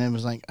back, and it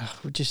was like,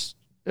 we're just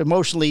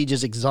emotionally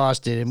just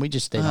exhausted, and we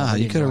just stayed home.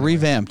 You could have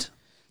revamped.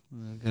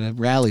 Could have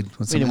rallied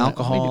with some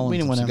alcohol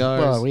and some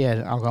cigars. Well, we had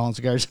alcohol and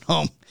cigars at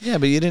home. Yeah,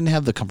 but you didn't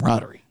have the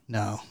camaraderie.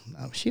 No,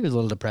 she was a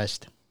little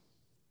depressed.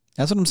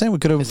 That's what I'm saying. We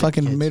could have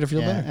fucking made her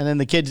feel better. And then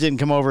the kids didn't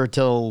come over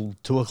till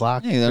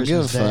 2:00. Yeah, they'll give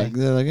a fuck.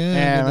 They're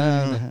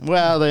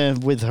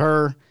like,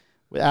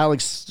 with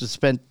Alex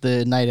spent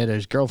the night at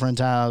his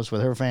girlfriend's house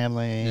with her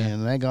family,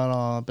 and they got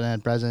all up and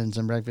had presents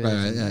and breakfast.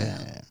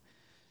 Right,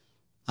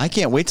 I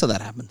can't wait till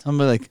that happens. I'm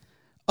like,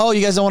 oh,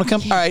 you guys don't want to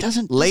come? All right,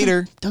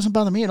 later. Doesn't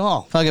bother me at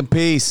all. Fucking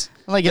peace.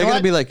 Like, they're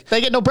gonna be like, they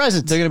get no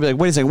presents. They're gonna be like,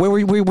 wait a second, where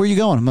are you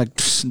going? I'm like,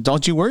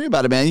 don't you worry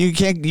about it, man. You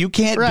can't be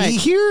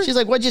here. She's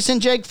like, what'd you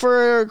send Jake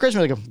for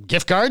Christmas? I go,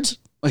 gift cards.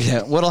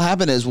 Yeah. What'll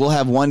happen is we'll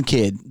have one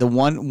kid. The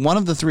one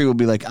of the three will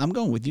be like, I'm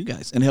going with you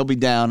guys, and he'll be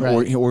down,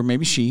 or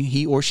maybe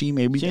he or she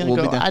maybe will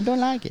be down. I don't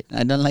like it.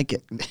 I don't like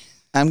it.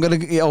 I'm gonna.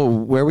 Oh,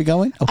 where are we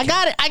going? Okay. I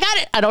got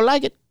it. I don't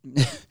like it.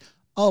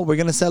 Oh, we're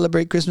gonna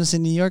celebrate Christmas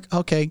in New York.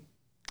 Okay.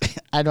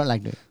 I don't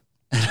like it.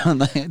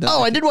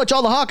 I did watch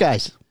all the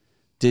Hawkeyes.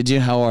 Did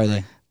you? How are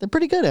they? They're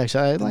pretty good,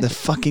 actually.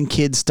 Fucking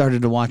kids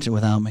started to watch it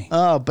without me.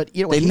 Oh, but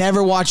you know they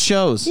never watch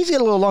shows. He's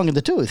getting a little long in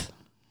the tooth.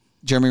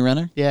 Jeremy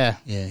Renner? Yeah.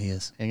 Yeah, he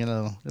is. He's getting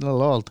a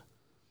little old.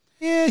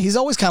 Yeah, he's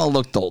always kind of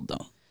looked old,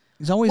 though.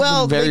 He's always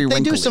been very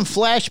wrinkly. They do some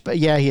flashbacks.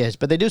 Yeah, he is.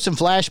 But they do some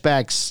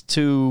flashbacks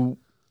to,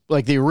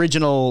 like, the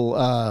original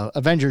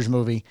Avengers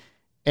movie.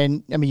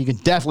 And, I mean, you can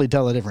definitely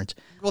tell the difference.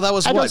 Well, that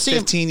was,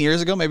 15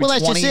 years ago? Maybe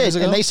 20 years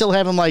ago? And they still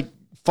have him, like,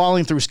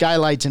 falling through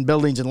skylights and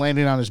buildings and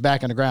landing on his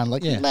back on the ground.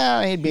 Like,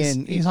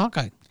 he's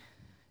Hawkeye.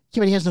 Yeah,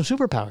 but he has no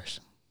superpowers.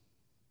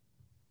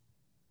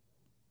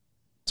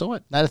 So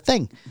what? Not a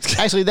thing.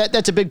 Actually,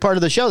 that's a big part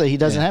of the show that he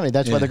doesn't have it.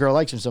 That's why the girl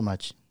likes him so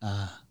much.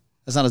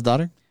 That's not his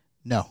daughter?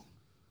 No.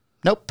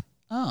 Nope.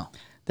 Oh.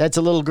 That's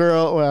a little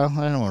girl. Well,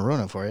 I don't want to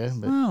ruin it for you.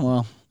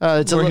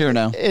 But, we're here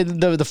now.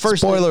 The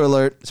first Spoiler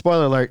alert.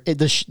 Spoiler alert.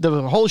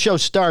 The whole show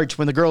starts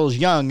when the girl is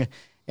young,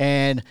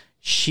 and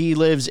she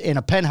lives in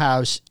a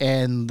penthouse,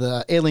 and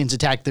the aliens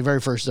attack the very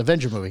first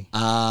Avenger movie.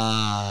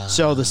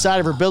 So the side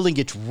of her building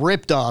gets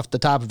ripped off, the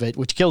top of it,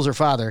 which kills her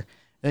father.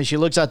 Then she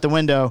looks out the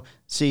window,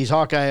 sees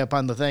Hawkeye up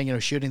on the thing,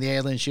 shooting the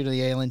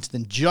aliens,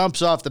 then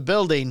jumps off the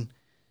building,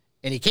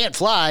 and he can't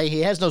fly. He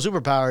has no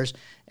superpowers,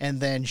 and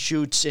then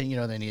shoots, and,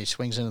 then he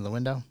swings into the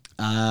window.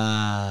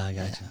 I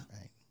gotcha. Yeah,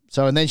 right.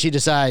 So, and then she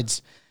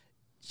decides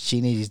she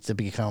needs to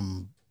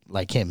become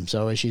like him.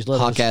 So as she's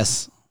little...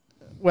 Hawkess.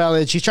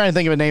 Well, she's trying to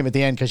think of a name at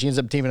the end because she ends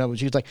up teaming up.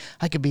 She's like,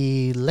 I could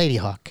be Lady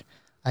Hawk.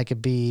 I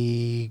could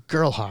be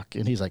Girl Hawk.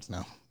 And he's like,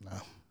 no.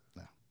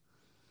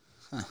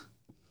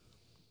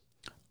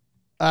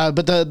 Huh.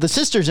 But the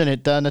sister's in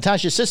it,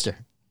 Natasha's sister.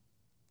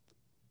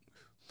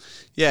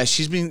 Yeah,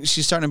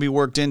 she's starting to be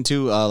worked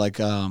into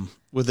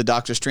with the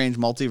Doctor Strange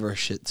multiverse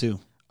shit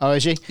too. Oh,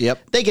 is she?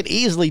 Yep. They could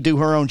easily do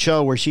her own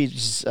show where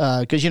she's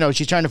because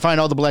she's trying to find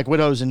all the Black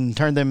Widows and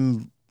turn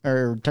them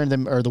or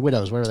the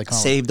widows, whatever they call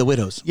them. Save the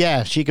widows.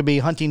 Yeah, she could be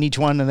hunting each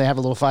one, and they have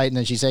a little fight, and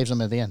then she saves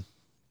them at the end.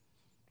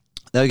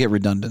 That would get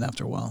redundant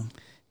after a while.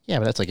 Yeah,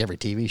 but that's like every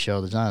TV show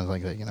that's on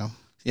like that,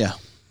 Yeah.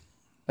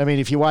 I mean,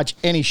 if you watch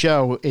any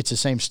show, it's the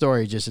same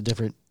story, just a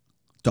different...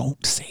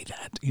 Don't say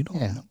that. You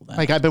don't know that.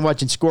 Like, I've been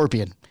watching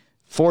Scorpion.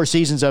 4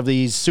 seasons of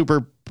these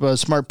super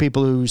smart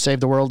people who save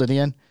the world at the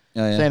end.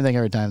 Oh, yeah. Same thing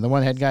every time. The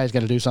one head guy's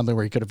got to do something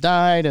where he could have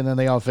died, and then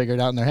they all figure it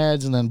out in their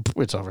heads, and then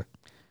it's over.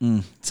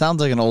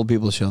 Sounds like an old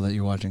people show that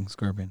you're watching,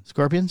 Scorpion.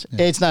 Scorpions?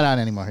 Yeah. It's not on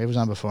anymore. It was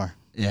on before.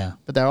 Yeah.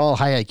 But they're all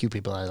high IQ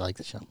people. I like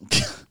the show.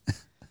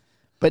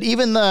 But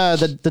even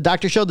the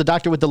doctor show, the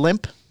doctor with the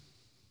limp.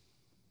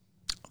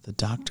 The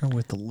doctor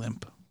with the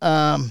limp.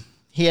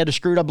 He had a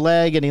screwed up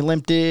leg, and he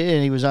limped it,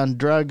 and he was on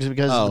drugs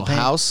because of the pain.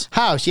 House?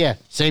 House, yeah.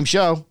 Same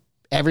show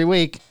every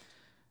week.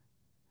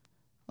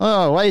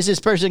 Oh, why has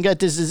this person got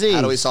this disease?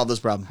 How do we solve this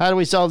problem? How do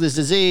we solve this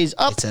disease?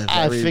 Oh,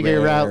 I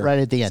figure it out right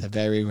at the end. It's a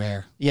very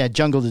rare. Yeah,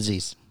 jungle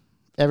disease.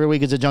 Every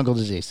week is a jungle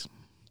disease.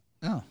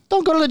 Oh.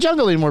 Don't go to the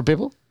jungle anymore,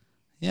 people.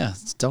 Yeah,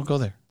 don't go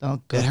there.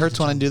 Don't go. It hurts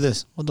when I do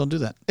this. Well, don't do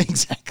that.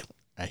 Exactly.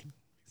 Right.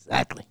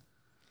 Exactly.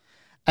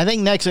 I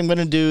think next I'm going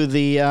to do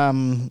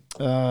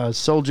the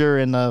Soldier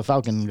and the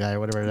Falcon guy or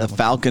whatever. The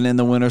Falcon and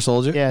the Winter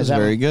Soldier? Yeah, is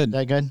very good. Is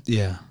that good?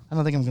 Yeah. I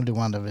don't think I'm going to do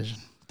WandaVision.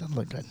 Doesn't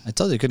look good. I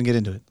told you I couldn't get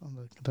into it.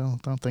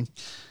 Don't think.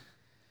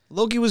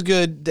 Loki was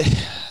good.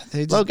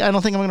 Loki, I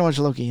don't think I'm going to watch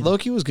Loki either.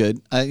 Loki was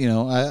good. I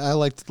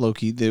liked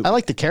Loki. I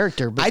like the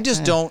character. But I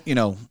just don't,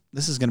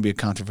 this is going to be a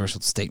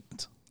controversial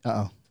statement.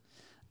 Uh-oh.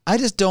 I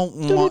just don't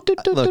want,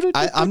 look,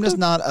 I'm just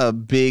not a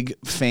big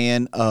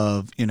fan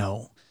of,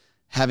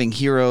 having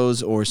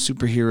heroes or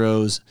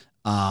superheroes.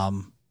 I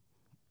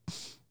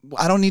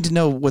don't need to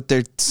know what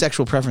their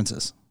sexual preference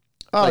is.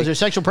 Oh, is there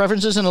sexual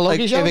preferences in a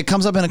Loki show? If it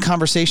comes up in a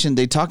conversation,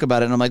 they talk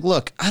about it, and I'm like,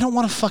 look, I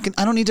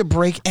don't need to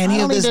break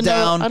any of this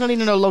down. I don't need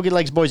to know Loki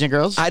likes boys and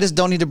girls. I just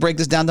don't need to break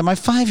this down to my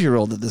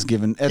 5-year-old at this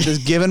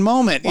given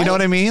moment. You know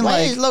what I mean? Why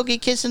is Loki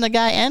kissing a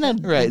guy and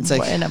a right? It's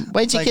like,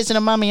 why is he kissing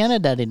a mommy and a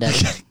daddy?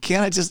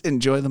 Can't I just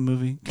enjoy the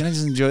movie? Can I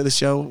just enjoy the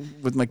show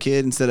with my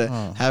kid instead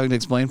of having to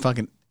explain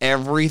fucking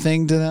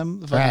everything to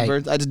them? Right.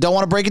 I just don't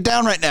want to break it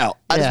down right now.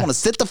 I just want to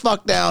sit the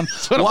fuck down,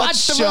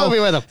 watch the show, movie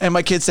with them. And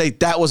my kids say,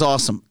 that was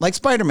awesome. Like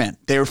Spider-Man.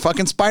 They were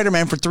fucking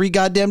Spider-Man for 3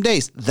 goddamn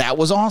days. That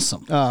was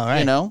awesome. Oh,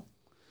 right.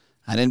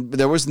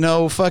 There was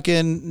no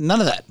fucking, none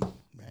of that.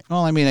 Right.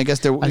 Well, I mean, I guess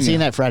there. I've seen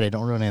that Friday.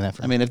 Don't ruin any of that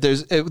for me. I mean,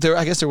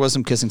 I guess there was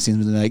some kissing scenes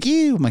where they're like,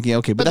 ew, I'm like, yeah,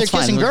 okay, but that's they're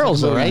fine. kissing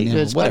girls, though, right?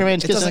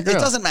 Spider-Man's kissing a girl. It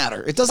doesn't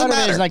matter. It doesn't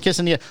Spider-Man's matter. not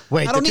kissing you.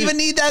 Wait, I don't even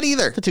need that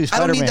either. I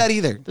don't need that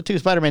either. The two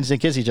Spider-Mans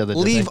didn't kiss each other.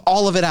 Leave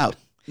all of it out.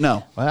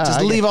 No,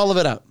 just leave all of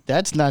it out.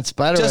 That's not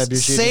Spider-Man.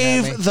 Just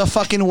save the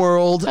fucking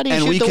world, How do you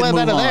and shoot we the can web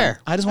move out of on. there?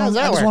 I just want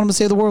them to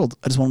save the world.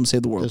 I just want them to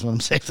save the world. Just want them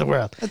to save the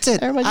world. That's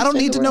it. I don't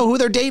need to know who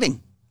they're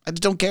dating. I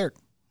just don't care.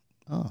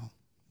 Oh,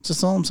 that's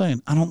just all I'm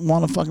saying. I don't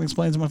want to fucking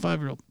explain to my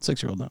 5-year-old,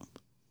 6-year-old now.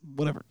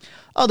 Whatever.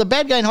 Oh, the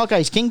bad guy in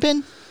Hawkeye's Kingpin?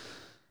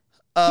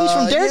 He's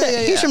from Daredevil.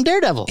 Yeah. He's from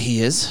Daredevil. He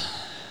is.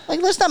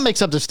 Like, let's not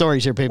mix up the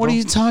stories here, people. What are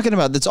you talking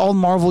about? That's all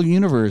Marvel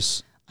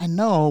Universe. I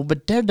know,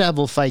 but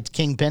Daredevil fights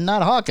Kingpin,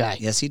 not Hawkeye.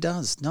 Yes, he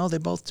does. No, they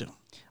both do.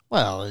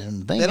 Well,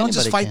 they don't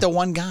just fight the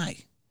one guy.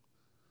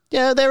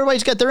 Yeah,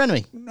 everybody's got their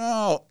enemy.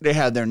 No, they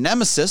have their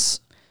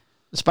nemesis.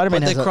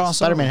 Spider-Man has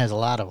a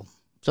lot of them.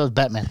 So does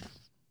Batman.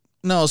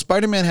 No,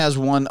 Spider-Man has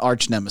one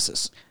arch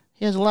nemesis.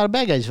 He has a lot of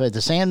bad guys.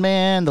 The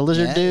Sandman, the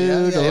Lizard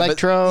Dude,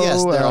 Electro.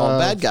 Yes, they're all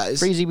bad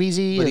guys. Freezy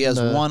Beezy. But he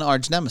has one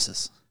arch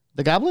nemesis.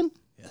 The Goblin?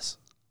 Yes.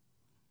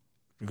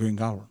 The Green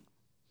Goblin.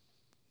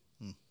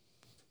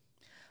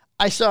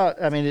 I saw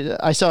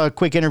a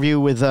quick interview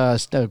with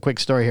a quick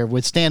story here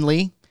with Stan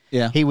Lee.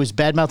 Yeah. He was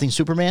bad-mouthing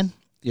Superman.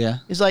 Yeah.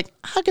 He's like,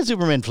 how can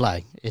Superman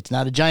fly? It's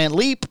not a giant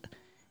leap.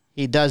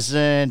 He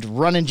doesn't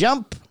run and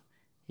jump.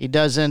 He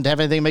doesn't have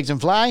anything that makes him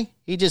fly.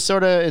 He just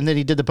sort of, and then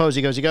he did the pose.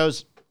 He goes, and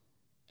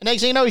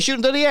next thing you know, he's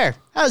shooting through the air.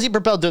 How is he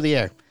propelled through the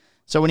air?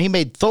 So when he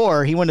made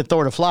Thor, he wanted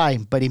Thor to fly,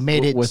 but he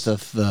made it with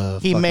the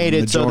he made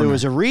it so there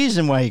was a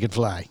reason why he could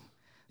fly.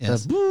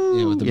 Yes.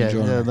 With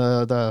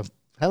the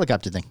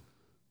helicopter thing.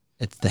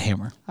 It's the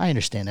hammer. I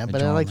understand that,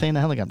 but I like saying the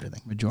helicopter thing.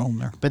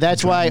 Majorner. But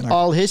that's why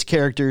all his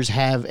characters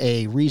have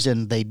a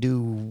reason they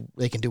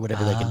can do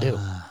whatever they can do.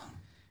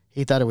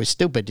 He thought it was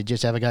stupid to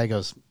just have a guy who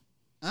goes,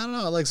 I don't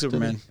know. I like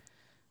Superman.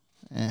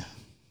 I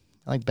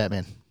like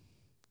Batman.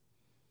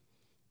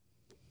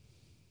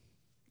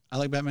 I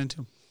like Batman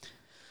too.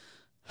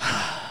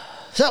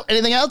 So,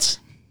 anything else?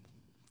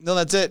 No,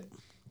 that's it.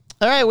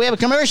 All right, we have a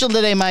commercial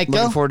today, Michael.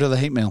 Looking forward to the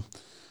hate mail.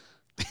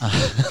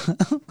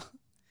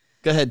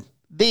 Go ahead.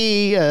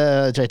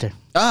 It's right there.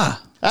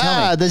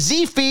 The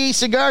Zfee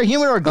cigar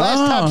humidor, glass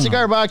top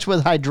cigar box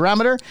with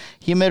hydrometer,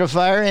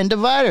 humidifier, and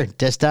divider.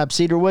 Desktop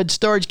cedar wood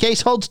storage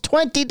case holds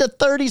 20 to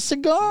 30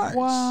 cigars.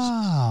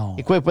 Wow.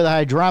 Equipped with a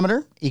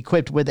hydrometer,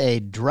 equipped with a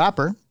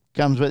dropper.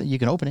 You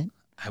can open it.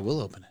 I will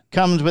open it.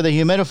 Comes with a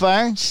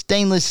humidifier,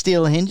 stainless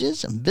steel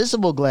hinges,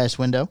 visible glass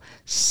window,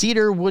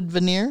 cedar wood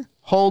veneer,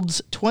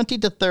 holds 20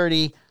 to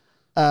 30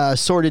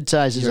 sorted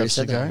sizes of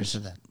cigars.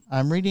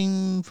 I'm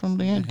reading from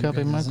the end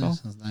copy, Michael.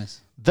 That's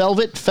nice.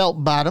 Velvet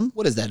felt bottom.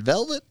 What is that,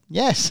 velvet?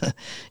 Yes.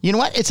 You know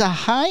what? It's a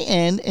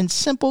high-end and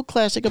simple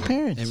classic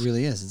appearance. It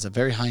really is. It's a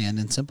very high-end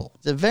and simple.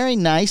 It's a very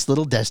nice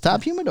little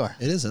desktop humidor.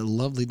 It is a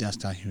lovely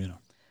desktop humidor.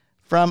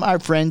 From our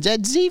friends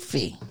at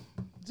Zfee.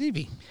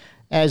 Zfee.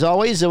 As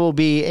always, there will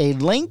be a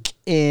link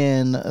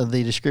in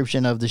the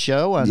description of the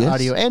show on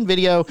audio and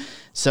video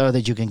so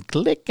that you can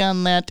click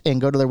on that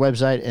and go to their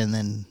website and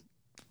then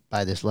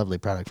buy this lovely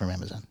product from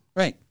Amazon.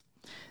 Right.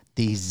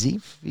 The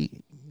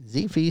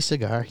Zfee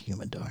cigar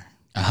humidor.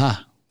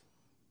 Aha.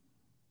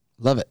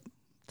 Love it.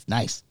 It's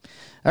nice.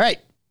 All right.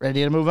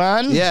 Ready to move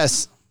on?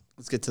 Yes.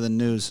 Let's get to the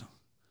news.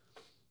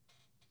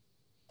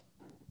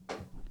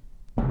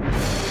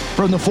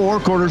 From the four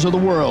corners of the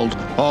world,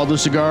 all the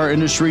cigar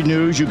industry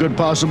news you could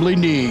possibly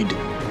need.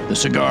 The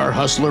Cigar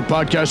Hustler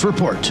Podcast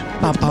Report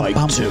with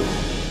Mike 2.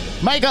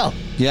 Michael.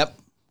 Yep.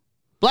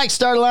 Black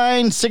Star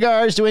Line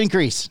cigars to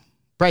increase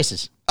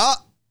prices.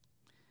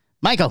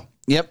 Michael.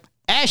 Yep.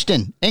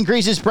 Ashton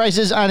increases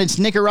prices on its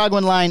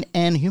Nicaraguan line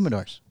and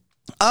humidors.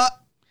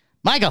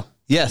 Michael.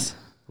 Yes.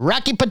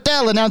 Rocky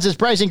Patel announces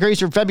price increase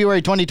for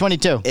February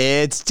 2022.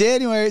 It's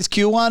January. It's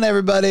Q1,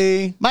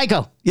 everybody.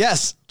 Michael.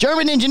 Yes.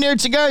 German Engineered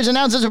Cigars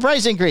announces a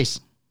price increase.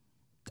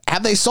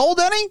 Have they sold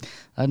any?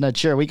 I'm not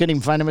sure. We couldn't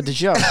even find them at the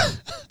show.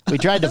 We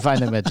tried to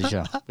find them at the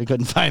show. We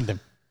couldn't find them.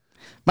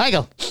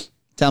 Michael.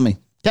 Tell me.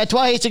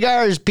 Tatuaje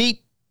Cigars,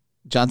 Pete.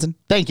 Johnson?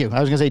 Thank you. I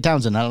was going to say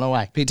Townsend. I don't know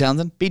why. Pete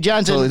Townsend? Pete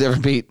Johnson. Totally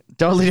different Pete.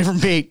 Totally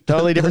different Pete.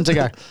 Totally different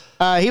cigar.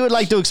 He would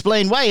like to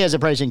explain why he has a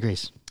price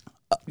increase.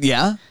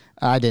 Yeah?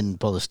 I didn't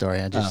pull the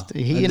story. I just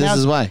this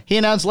is why. He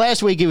announced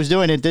last week he was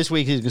doing it. This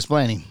week he's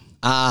explaining.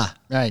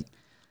 Right.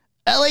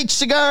 LH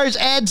Cigars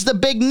adds the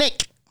Big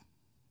Nick.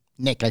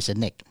 Nick, I said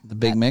Nick. The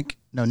Big Mick?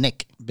 No,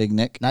 Nick. Big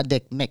Nick? Not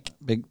Dick, Nick.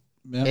 Big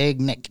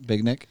Nick.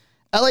 Big Nick.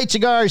 LH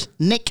Cigars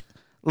Nick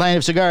line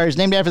of cigars,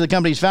 named after the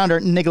company's founder,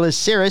 Nicholas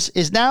Cyrus,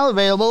 is now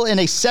available in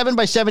a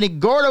 7x70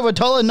 Gordo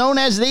Vitola known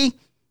as the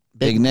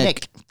Big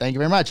Nick. Thank you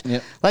very much.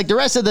 Yep. Like the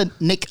rest of the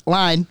Nick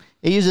line,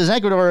 it uses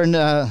Ecuadorian,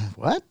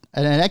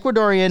 an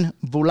Ecuadorian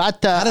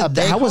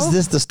Vulata How was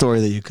this the story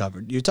that you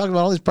covered? You talked about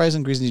all these price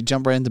increases and you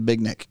jump right into Big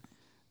Nick.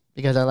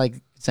 Because I like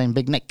saying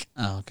Big Nick.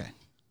 Oh, okay.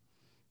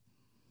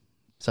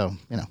 So,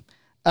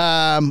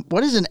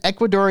 what is an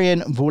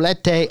Ecuadorian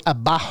Vulete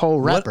Abajo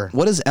wrapper?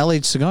 What is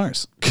LH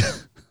Cigars?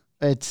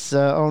 It's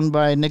owned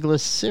by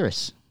Nicholas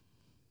Cyrus.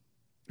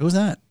 Who's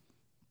that?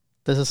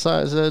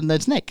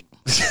 That's Nick.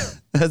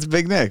 That's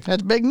Big Nick.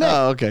 That's Big Nick.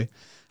 Oh, okay.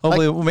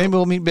 Hopefully, maybe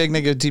we'll meet Big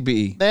Nick at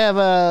TPE.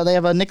 They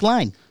have a Nick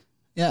line.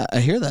 Yeah, I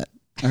hear that.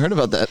 I heard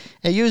about that.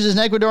 It uses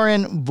an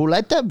Ecuadorian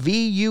Vuleta,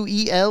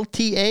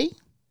 Vuelta.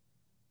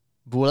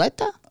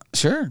 Vuleta?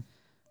 Sure.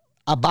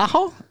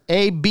 Abajo,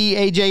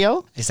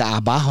 Abajo. It's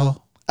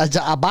Abajo. It's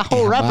an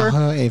Abajo wrapper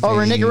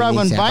over a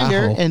Nicaraguan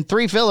binder and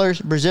 3 fillers,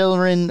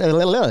 Brazilian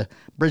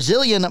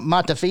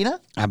Matafina,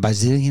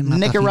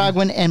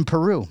 Nicaraguan, and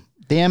Peru.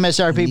 The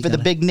MSRP for the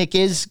Big Nick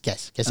is,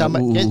 guess how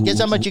much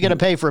you're going to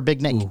pay for a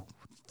Big Nick.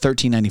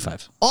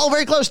 $13.95. All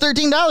very close,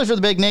 $13 for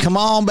the Big Nick. Come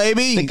on,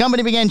 baby. The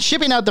company began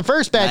shipping out the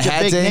first batch of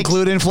Big Nicks.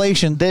 Include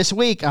inflation. This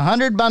week,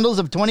 100 bundles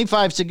of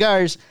 25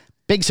 cigars,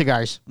 big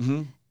cigars.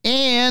 Mm-hmm.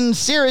 And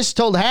Cyrus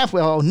told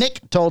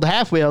Nick told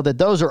Half Wheel that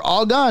those are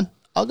all gone.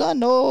 All gone.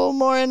 No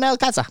more in El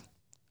Casa.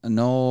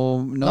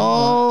 No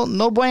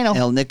bueno.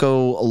 El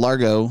Nico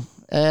Largo.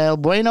 El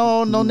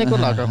bueno, no Nico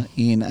Largo. But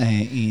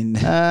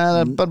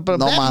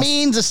that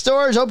means the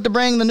stores hope to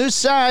bring the new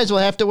size.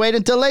 We'll have to wait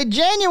until late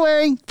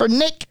January for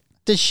Nick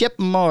to ship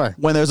more.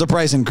 When there's a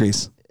price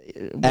increase.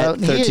 Well, at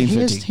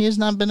 $13.50. He has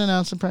not been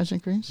announced a price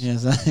increase.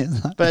 Yes,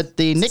 but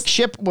the Nick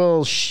ship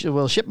will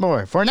ship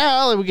more. For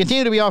now, it will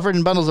continue to be offered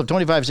in bundles of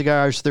 25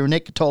 cigars through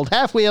Nick told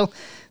Half Wheel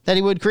that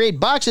he would create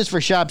boxes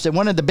for shops that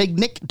wanted the Big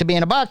Nick to be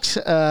in a box.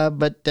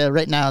 But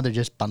right now, they're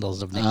just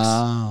bundles of Nicks.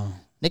 Oh.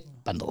 Nick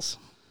bundles.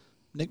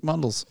 Nick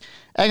bundles.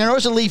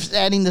 Agarosa Leaf's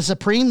adding the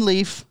Supreme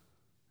Leaf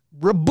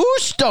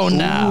Robusto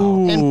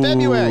now in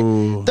February.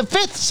 The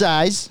 5th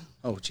size.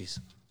 Oh, jeez.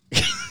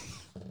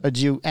 Did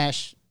you,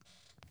 Ash?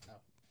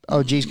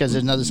 Oh, geez, because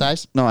there's another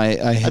size? No,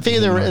 I think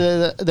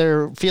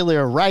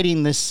they're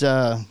writing this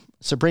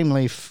Supreme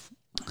Leaf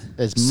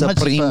as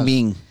Supreme much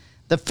being.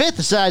 The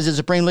 5th size of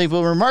Supreme Leaf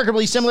will be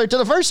remarkably similar to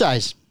the first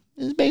size.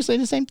 It's basically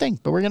the same thing,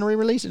 but we're going to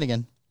re-release it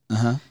again.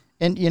 Uh-huh.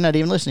 And you're not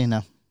even listening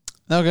now.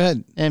 No, go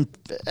ahead. And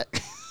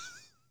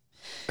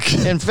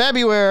in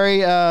February,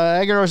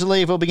 Agarosa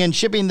Leaf will begin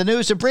shipping the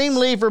new Supreme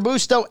Leaf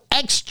Robusto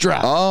Extra.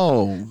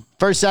 Oh.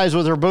 First size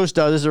was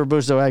Robusto. This is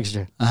Robusto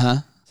Extra. Uh-huh.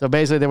 So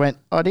basically they went,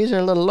 these are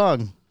a little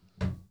long.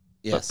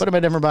 Yes. Put them in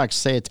a different box.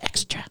 Say it's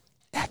extra.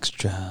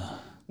 Extra.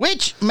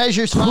 Which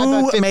measures 5 by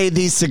Who 50. made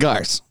these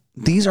cigars?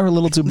 These are a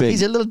little too big.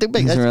 These are a little too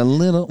big. These are a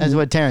little. That's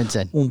what Terrence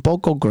said. Un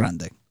poco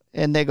grande.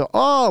 And they go,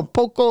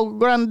 poco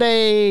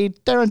grande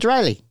Terrence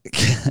Riley.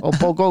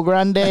 Poco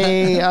grande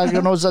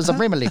Agarosa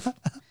Supreme Leaf.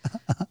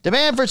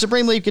 Demand for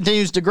Supreme Leaf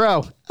continues to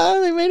grow.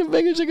 They made a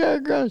bigger cigar.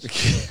 It grows.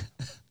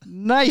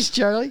 Nice,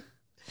 Charlie.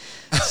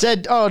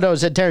 Said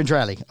Terrence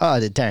Riley.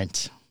 Did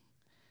Terrence.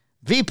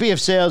 VP of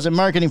Sales and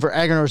Marketing for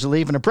Agarosa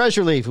Leaf and a press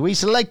release. We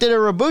selected a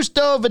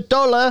Robusto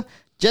Vitola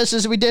just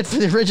as we did for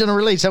the original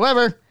release.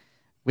 However,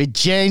 we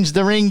changed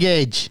the ring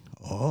gauge.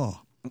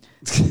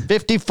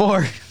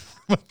 54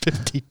 from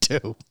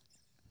 52.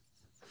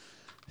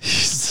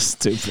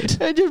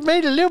 Stupid. I just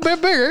made it a little bit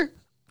bigger.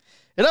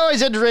 It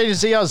always interesting to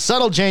see how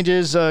subtle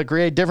changes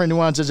create different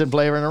nuances in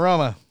flavor and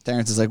aroma.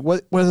 Terrence is like,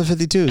 what are the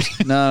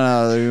 52s?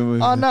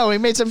 No. We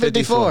made some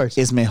 54s.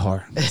 Es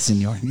mejor,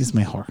 senor. Es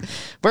mejor.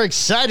 We're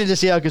excited to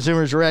see how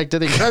consumers react to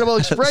the incredible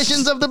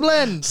expressions of the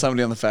blend.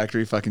 Somebody on the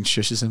factory fucking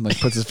shushes him,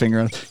 puts his finger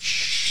on it.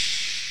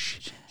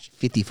 Shh.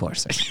 54,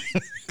 sir.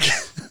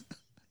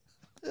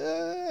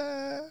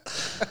 The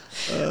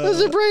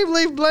Supreme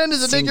Leaf blend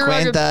is a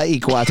Nicaraguan.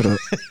 54.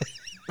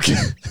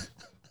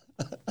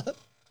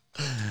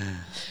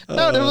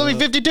 No, there will be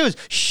 52s.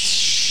 Shh.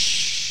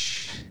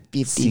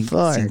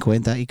 54.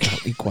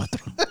 54.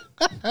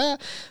 The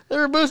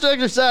Robusto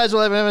exercise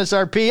will have an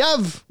MSRP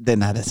of... De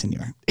nada,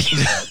 senor.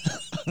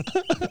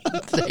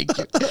 Thank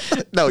you.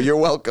 No, you're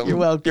welcome. You're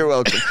welcome. You're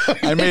welcome.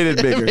 I made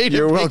it bigger.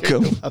 You're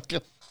welcome. You're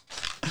welcome.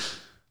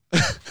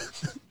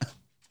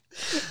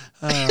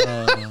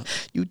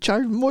 You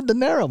charge more than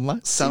dinero,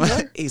 man.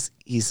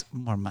 He's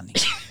more money.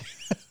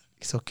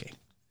 It's okay.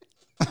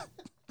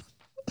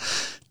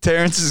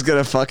 Terrence is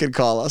gonna fucking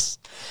call us.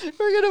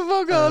 We're gonna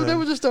fuck off. That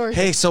was a story.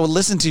 Hey, so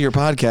listen to your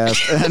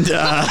podcast, and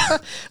oh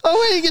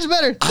wait, it gets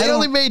better. They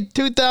only made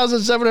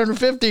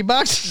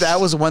 $2,750. that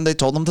was when they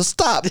told them to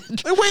stop. Wait,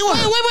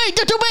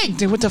 They're too big.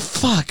 dude, what the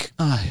fuck?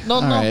 No.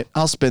 All right,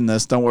 I'll spin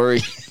this. Don't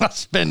worry. I'll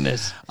spin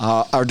this.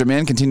 Our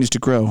demand continues to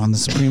grow on the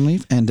Supreme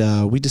Leaf,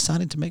 and we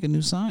decided to make a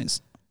new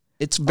size.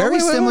 It's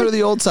very similar to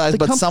the old size,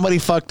 but somebody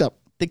fucked up.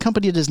 The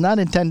company does not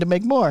intend to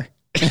make more.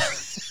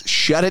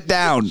 Shut it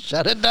down.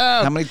 Shut it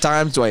down. How many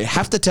times do I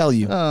have to tell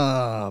you?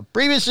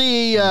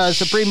 Previously,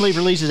 Supreme Leaf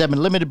releases have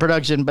been limited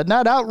production, but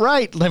not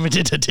outright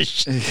limited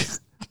edition. He's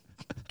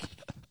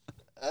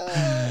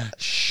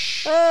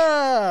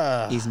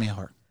my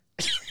heart.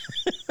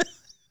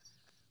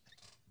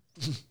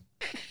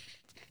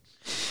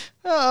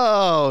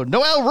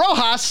 Noel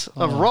Rojas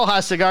of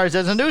Rojas Cigars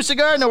has a new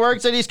cigar in the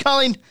works that he's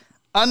calling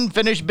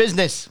Unfinished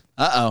Business.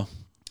 Uh-oh.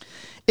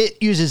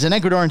 It uses an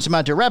Ecuadorian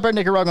Sumatra wrapper,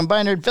 Nicaraguan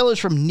binder, fillers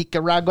from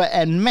Nicaragua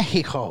and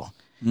Mexico.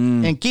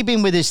 In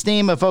keeping with his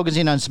theme of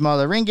focusing on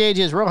smaller ring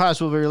gauges,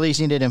 Rojas will be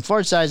releasing it in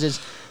 4 sizes,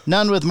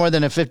 none with more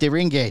than a 50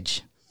 ring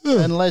gauge.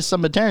 Unless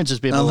some of Terrence's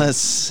people are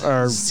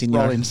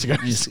rolling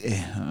cigars.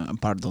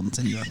 Pardon,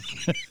 senor.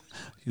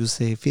 You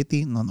say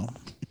 50? No.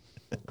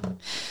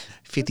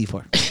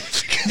 54.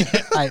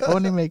 I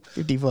only make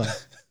 54.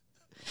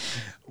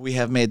 We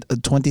have made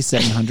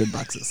 2,700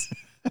 boxes.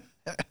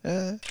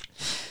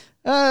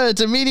 It's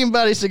a medium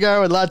body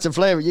cigar with lots of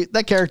flavor.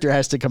 That character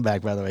has to come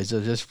back, by the way.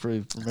 So just for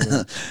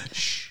the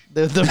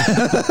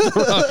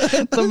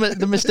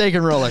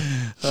mistaken roller.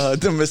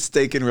 The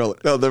mistaken roller.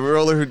 No, the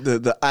roller.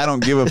 The I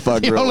don't give a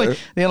fuck roller.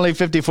 The only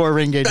 54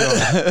 ring gauge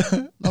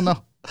roller.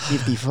 No.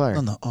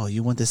 54. No. Oh,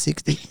 you want the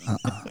 60?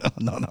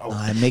 No.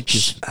 I make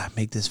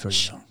this for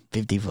you.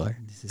 54.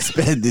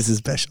 This is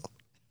special.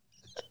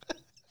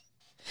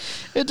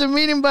 It's a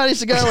medium body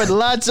cigar with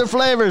lots of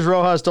flavors,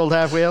 Rojas told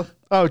Half Wheel.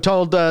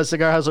 Told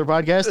Cigar Hustler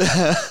Podcast.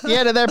 He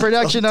added their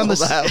production on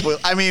the...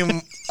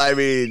 I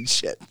mean,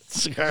 shit.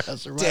 Cigar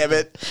Hustler. Damn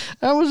it.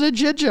 That was a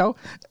shit show.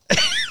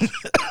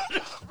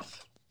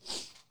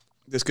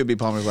 This could be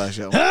Palmer's last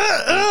show.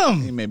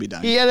 He may be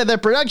dying. He added their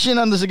production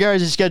on the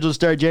cigars is scheduled to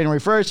start January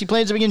 1st. He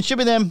plans to begin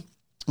shipping them.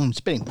 I'm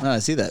spitting. I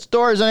see that.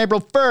 Stores on April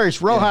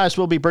 1st. Rojas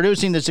will be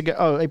producing the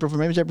cigar. Maybe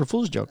it's April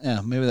Fool's joke. Yeah,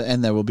 maybe.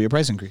 And there will be a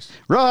price increase.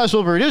 Rojas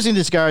will be producing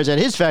the cigars at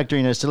his factory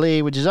in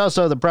Esteli, which is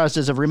also the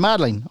process of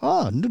remodeling.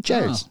 New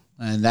chairs.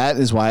 And that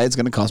is why it's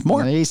going to cost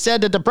more. He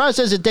said that the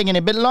process is taking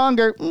a bit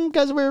longer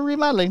because we're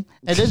remodeling.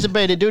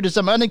 Anticipated due to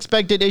some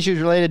unexpected issues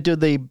related to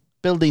the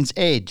building's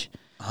age.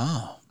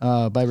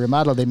 By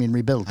remodel, they mean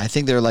rebuild. I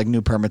think they're like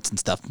new permits and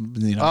stuff.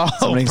 You know,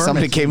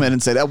 somebody came in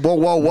and said,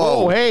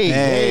 whoa.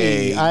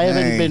 Hey, I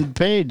haven't been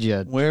paid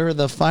yet. Where are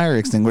the fire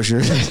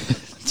extinguishers?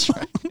 That's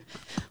right.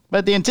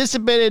 But the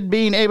anticipated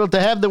being able to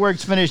have the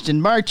works finished in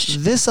March.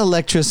 This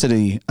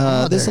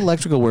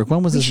electrical work,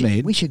 when was this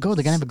made? We should go.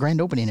 They're going to have a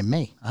grand opening in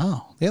May.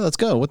 Oh, yeah, let's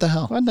go. What the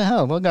hell?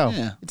 We'll go.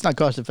 Yeah. It's not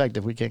cost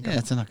effective. We can't go. Yeah,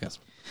 it's not cost.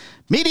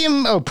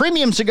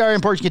 Premium cigar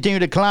imports continue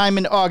to climb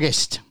in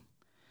August.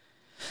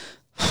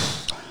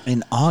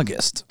 In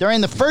August.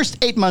 During the first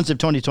 8 months of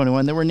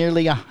 2021, there were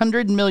nearly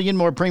 100 million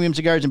more premium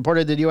cigars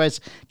imported to the U.S.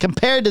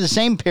 compared to the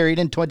same period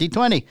in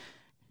 2020.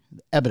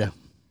 EBITDA.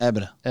 Get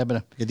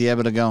the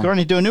EBITDA going.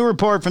 According to a new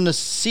report from the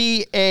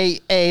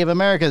CAA of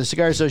America, the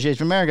Cigar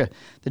Association of America,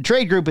 the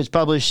trade group has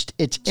published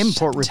its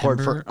import report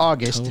for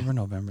August. October,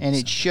 November, and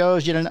it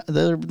shows they're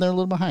a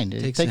little behind.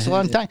 It takes a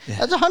long time.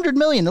 That's 100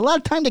 million. A lot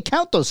of time to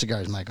count those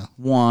cigars, Michael.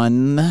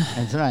 One.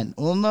 That's right.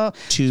 Well, no.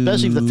 Two.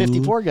 Especially if the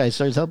 54 guy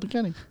starts helping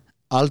counting.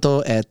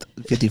 Alto at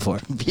 54.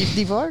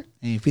 54?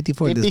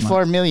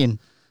 54 million.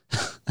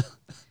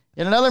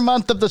 In another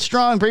month of the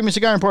strong premium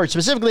cigar import,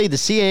 specifically, the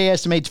CAA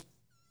estimates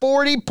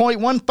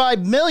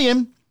 40.15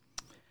 million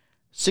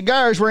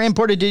cigars were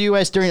imported to the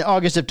U.S. during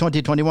August of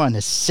 2021, a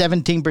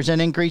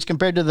 17% increase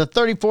compared to the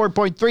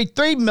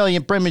 34.33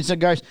 million premium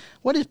cigars.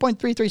 What is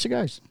 0.33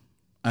 cigars?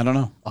 I don't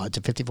know. Oh, it's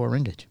a 54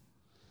 ring gauge.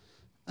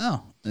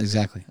 Oh,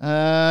 exactly.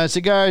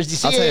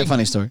 Cigars. I'll tell you a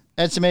funny story.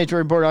 Estimates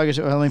were imported August.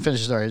 Let me finish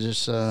the story.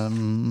 This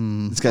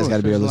guy's got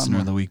to be our listener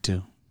of the week,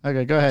 too.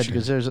 Okay, go ahead,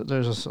 because this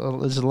is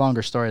a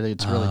longer story that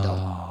it's really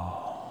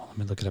dull. Let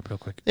me look it up real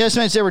quick. The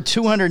estimates there were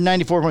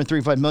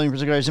 294.35 million for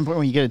cigars imported.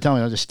 When you get it, tell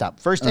me. I'll just stop.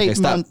 First 8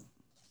 months.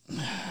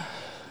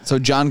 So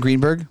John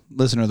Greenberg,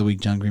 listener of the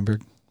week, John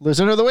Greenberg.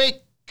 Listener of the week.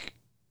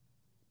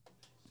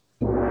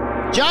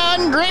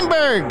 John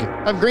Greenberg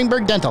of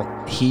Greenberg Dental.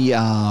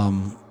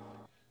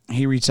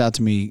 He reached out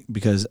to me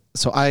because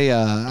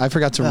I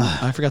forgot to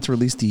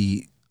release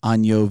the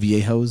Año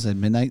Viejos at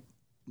midnight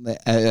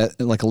at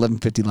like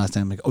 11:50 last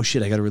time. I'm like, oh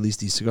shit, I got to release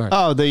these cigars.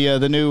 Oh,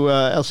 the new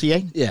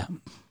LCA. Yeah.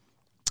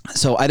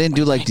 So I didn't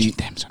do like the.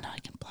 Them so now I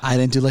can play. I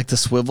didn't do like the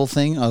swivel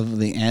thing of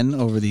the N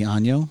over the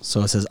año.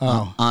 So it says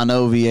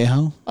Ano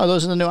Viejo. Oh,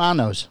 those are the new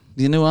Anos.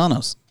 The new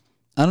Anos.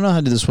 I don't know how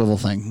to do the swivel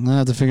thing. I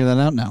have to figure that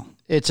out now.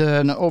 It's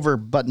an over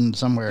button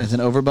somewhere. It's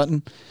an over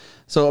button.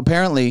 So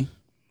apparently,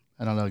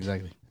 I don't know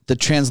exactly. the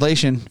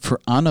translation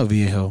for Ano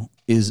Viejo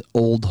is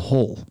old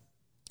hole.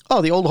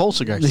 Oh, the old hole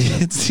cigars.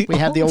 We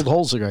have the old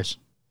hole cigars.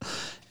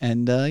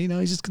 And,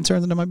 he's just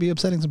concerned that it might be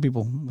upsetting some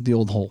people with the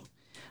old hole.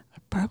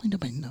 Probably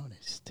nobody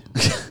noticed.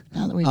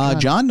 Now that we've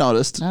John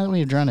noticed. Now that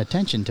we've drawn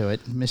attention to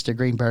it, Mr.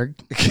 Greenberg.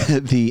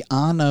 The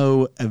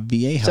Ano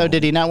Viejo. So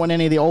did he not want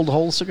any of the old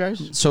hole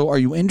cigars? So are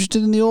you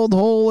interested in the old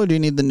hole or do you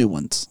need the new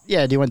ones?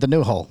 Yeah, do you want the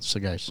new hole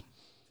cigars?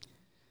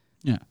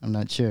 Yeah. I'm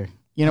not sure.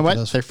 You know what?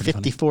 Those They're are pretty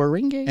 54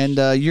 ring gauge.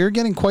 And you're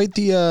getting quite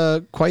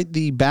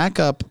the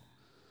backup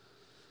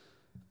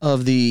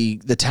of the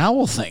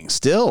towel thing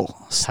still.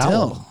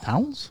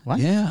 Towels?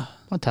 What? Yeah.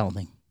 What towel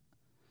thing?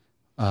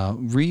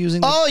 Reusing.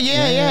 Oh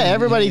yeah.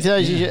 Everybody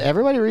tells you.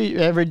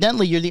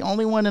 Evidently, you're the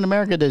only one in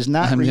America that does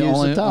not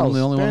reuse the towels. I'm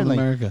the only one in apparently.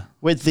 America.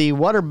 With the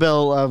water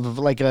bill of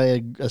like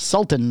a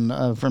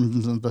sultan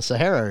from the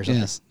Sahara or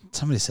something. Yes.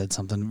 Somebody said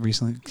something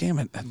recently. Damn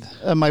it.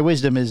 My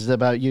wisdom is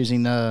about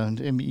using.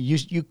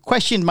 You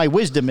questioned my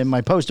wisdom in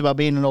my post about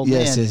being an old man.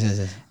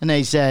 Yes. And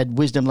they said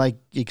wisdom like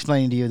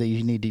explaining to you that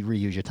you need to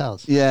reuse your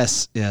towels.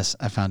 Yes.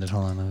 I found it.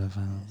 Hold on.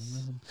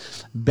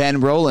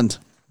 Ben Rowland.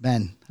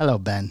 Ben. Hello,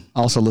 Ben.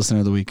 Also listener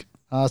of the week.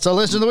 So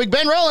listen to the week.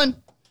 Ben Rowland.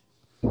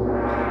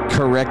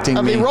 Correcting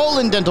Of me. the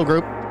Rowland Dental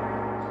Group.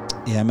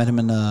 Yeah, I met him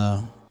in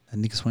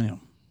Nicasueño.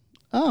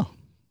 Oh,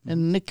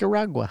 in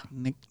Nicaragua.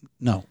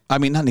 No, I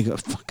mean not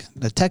Nicaragua. Fuck,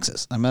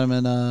 Texas. I met him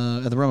in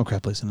at the Roma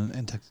Crab place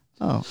in Texas.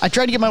 Oh, I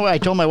tried to get I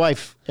told my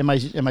wife and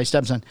my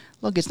stepson,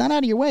 look, it's not out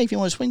of your way if you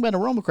want to swing by the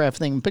Roma Craft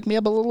thing and pick me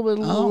up a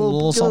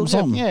little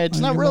something. Yeah, it's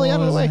not really out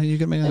of the way.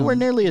 They were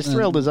nearly as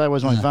thrilled as I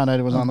was when I found out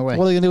it was on the way.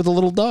 What are you gonna do with the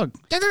little dog?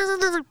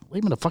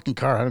 Leave him in the fucking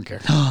car. I don't care.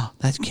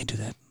 That you can't do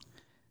that.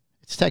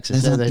 It's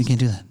Texas. You can't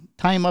do that.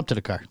 Tie him up to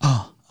the car.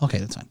 Oh, okay,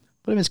 that's fine.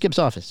 Put him in Skip's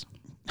office.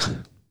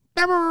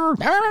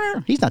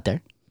 He's not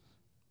there.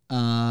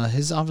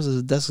 His office is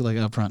a desk like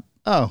up front.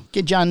 Oh,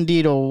 get John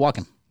D to walk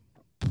him.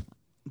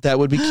 That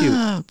would be cute.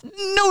 No,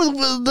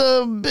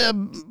 the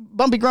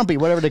Bumpy Grumpy,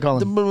 whatever they call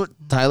him.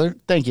 Tyler,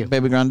 Thank you.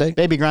 Baby Grande.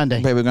 Baby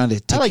Grande.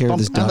 Take care of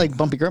this dog. I like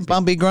Bumpy Grumpy.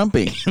 Bumpy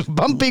Grumpy.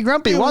 Bumpy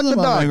Grumpy, walk the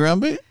dog. Bumpy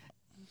Grumpy.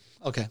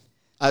 Okay.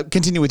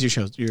 Continue with your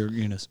shows, your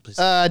news, please.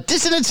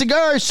 Dissident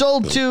Cigars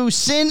sold to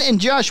Sin and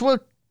Joshua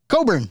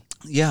Coburn.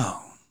 Yeah.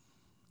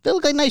 They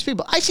look like nice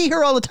people. I see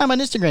her all the time on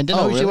Instagram. Didn't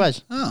know who she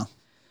was. Oh.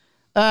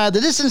 The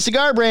Dissident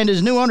Cigar brand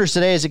is new owners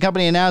today as the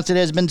company announced it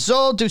has been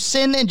sold to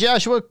Sin and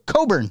Joshua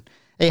Coburn,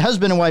 a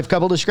husband and wife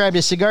couple described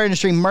as cigar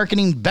industry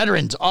marketing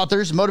veterans,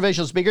 authors,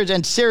 motivational speakers,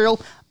 and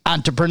serial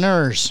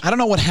entrepreneurs. I don't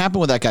know what happened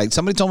with that guy.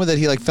 Somebody told me that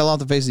he fell off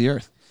the face of the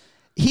earth.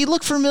 He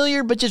looked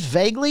familiar, but just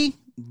vaguely.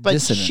 But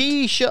Dissident.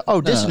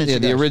 Dissident Yeah,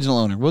 Cigars. the original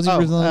owner. What was the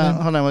original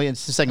owner? Hold on,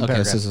 it's the second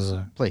paragraph.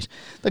 So. Please.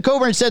 The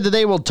Coburn said that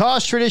they will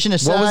toss tradition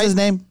aside. What was his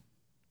name?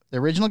 The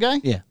original guy?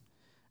 Yeah.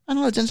 I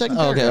don't know. It's in the second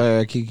Okay, paragraph. all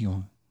right, keep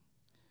going.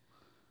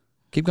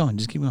 Keep going.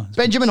 Just keep going.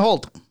 Benjamin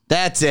Holt.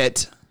 That's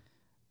it.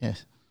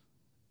 Yes.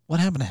 What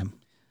happened to him?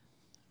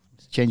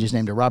 Changed his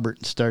name to Robert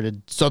and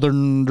started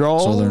Southern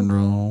Drawl.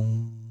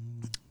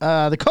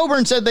 The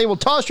Coburn said they will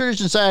toss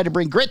tradition aside to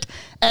bring grit,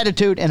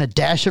 attitude, and a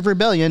dash of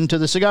rebellion to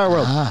the cigar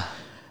world.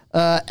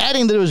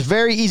 Adding that it was a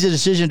very easy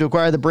decision to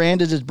acquire the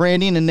brand as its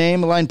branding and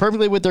name aligned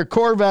perfectly with their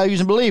core values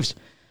and beliefs.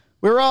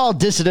 We're all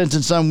dissidents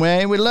in some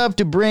way. We'd love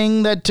to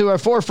bring that to our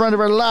forefront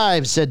of our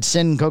lives, said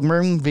Sin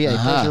Coburn via a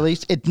press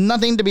release. It's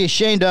nothing to be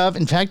ashamed of.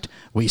 In fact,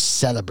 we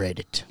celebrate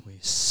it.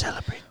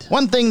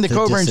 One thing the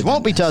Coburns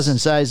won't be tossing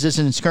aside is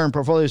Dissident's current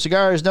portfolio of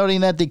cigars, noting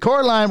that the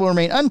core line will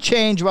remain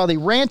unchanged while the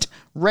Rant,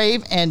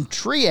 Rave, and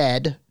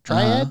Triad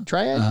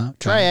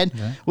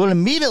will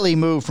immediately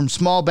move from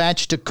small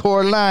batch to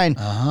core line,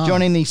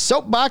 joining the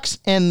Soapbox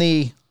and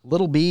the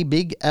Little B,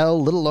 Big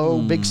L, Little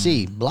O, Big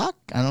C block.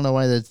 I don't know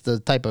why that's the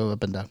typo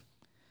up and down.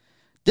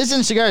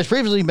 Dissident Cigar has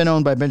previously been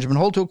owned by Benjamin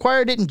Holt, who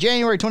acquired it in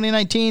January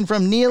 2019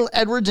 from Neil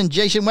Edwards and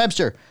Jason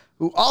Webster,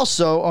 who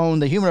also own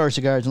the Humidor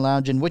Cigars and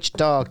Lounge in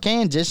Wichita,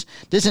 Kansas.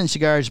 Dissident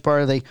Cigars is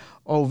part of the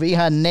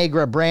Oveja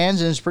Negra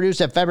brands and is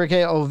produced at Fabrique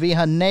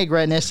Oveja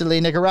Negra in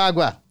Esteli,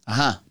 Nicaragua.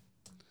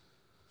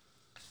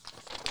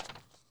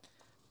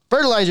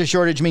 Fertilizer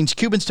shortage means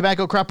Cuba's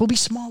tobacco crop will be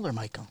smaller,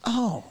 Michael.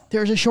 Oh.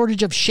 There's a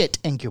shortage of shit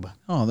in Cuba.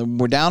 Oh, then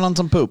we're down on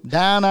some poop.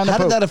 Down on the How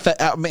poop. did that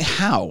affect? I mean,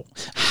 how?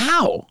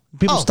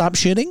 People stop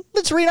shitting?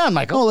 Let's read on,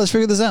 Michael. Oh, let's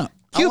figure this out.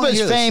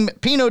 Cuba's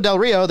famed Pino del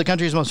Rio, the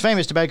country's most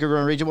famous tobacco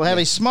growing region, will have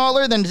a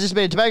smaller than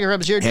anticipated tobacco crop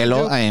this year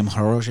Hello, I am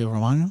Hiroshi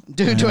Romano.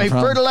 due to a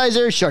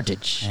fertilizer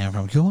shortage. I am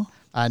from Cuba.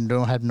 I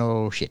don't have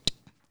no shit.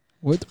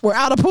 We're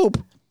out of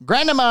poop.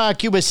 Granama,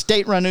 Cuba's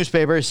state-run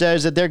newspaper,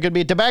 says that there could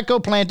be tobacco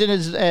planted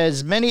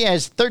as many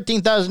as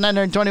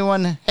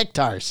 13,921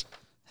 hectares.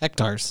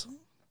 Hectares.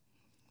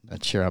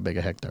 Not sure how big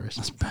a hectare is.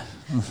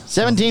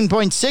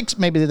 17.6.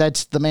 Maybe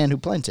that's the man who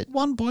plants it.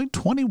 1.21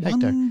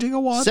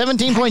 gigawatts.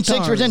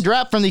 17.6%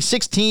 drop from the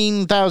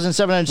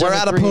 16,773. We're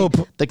out of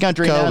poop. The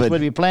country announced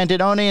would be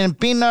planted only in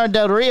Pinar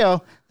del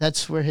Rio.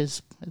 That's where he.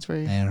 I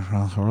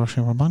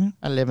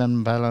live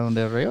in Pinar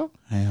del Rio.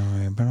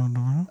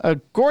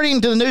 According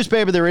to the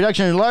newspaper, the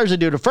reduction is largely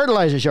due to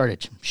fertilizer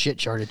shortage. Shit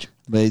shortage.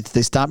 But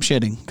they stopped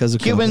shitting because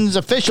of Cubans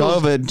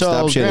officials COVID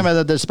told Grandma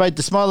that despite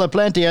the smaller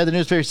plantia, the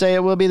newspaper say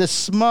it will be the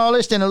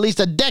smallest in at least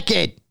a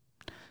decade.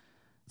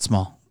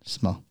 Small. It's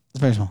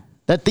very small.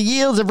 That the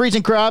yields of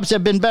recent crops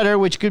have been better,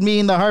 which could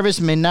mean the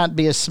harvest may not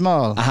be as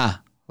small.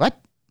 Aha. What?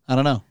 I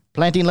don't know.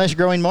 Planting less,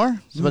 growing more?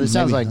 That's what it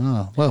sounds like.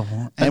 Oh,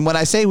 well, and when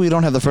I say we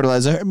don't have the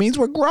fertilizer, it means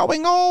we're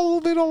growing all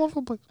of it all over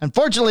the place.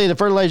 Unfortunately, the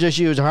fertilizer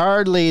issue is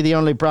hardly the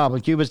only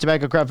problem Cuba's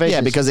tobacco crop faces. Yeah,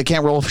 because they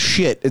can't roll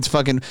shit. It's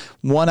fucking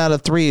 1 out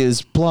of 3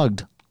 is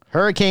plugged.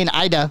 Hurricane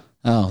Ida.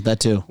 Oh, that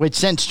too. Which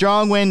sent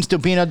strong winds to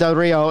Pinar del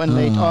Rio in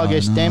late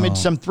August, damaged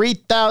some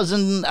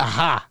 3,000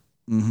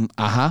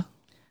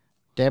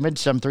 damaged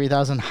some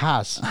 3,000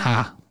 ha's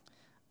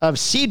of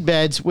seed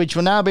beds, which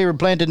will now be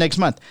replanted next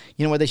month.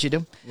 You know what they should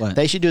do? What?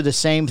 They should do the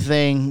same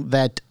thing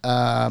that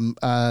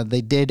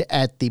they did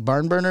at the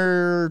barn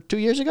burner 2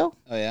 years ago.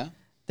 Oh, yeah?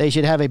 They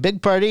should have a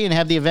big party and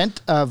have the event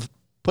of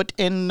put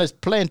in the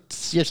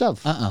plants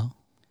yourself.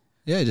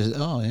 Yeah,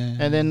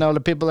 And then all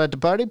the people at the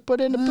party put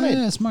in the plant.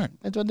 Yeah, smart.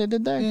 That's what they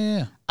did there.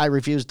 Yeah. I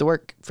refused to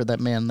work for that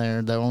man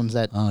there that owns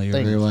that Oh, you're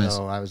thing. very wise.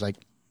 So I was like,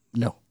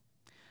 no.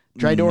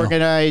 Tried to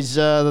organize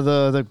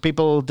the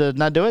people to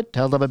not do it.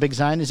 Held up a big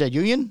sign that said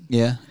union.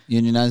 Yeah,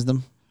 unionize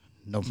them?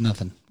 Nope.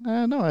 Nothing.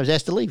 No, I was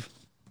asked to leave.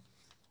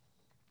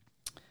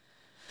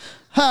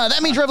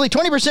 That means roughly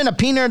 20% of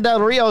Pinar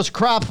del Rio's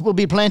crop will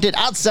be planted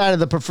outside of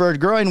the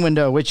preferred growing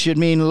window, which should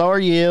mean lower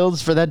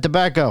yields for that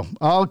tobacco.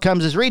 All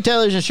comes as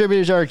retailers and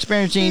distributors are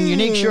experiencing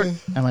unique short...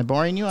 Am I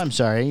boring you? I'm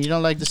sorry. You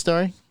don't like the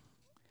story?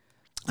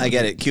 I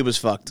get it. Cuba's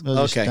fucked.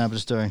 Okay. Stop the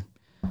story.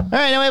 All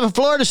right, now we have a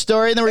Florida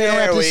story, and then we're going to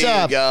wrap this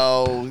up. There we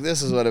go.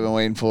 This is what I've been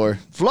waiting for.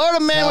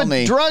 Florida man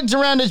with drugs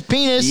around his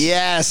penis.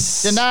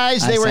 Yes.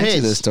 Denies they were his. I sent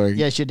you this story.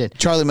 Yes, you did.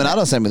 Charlie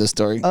Minato sent me this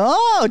story.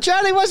 Oh,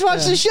 Charlie must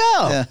watch the show.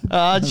 Yeah.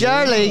 Oh,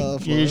 Charlie.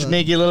 You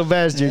sneaky little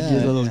bastard.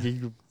 Yeah, You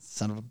little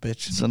son of a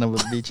bitch. son of a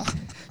bitch.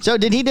 So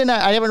did he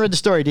deny, I haven't read the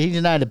story, did he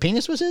deny the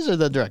penis was his or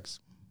the drugs?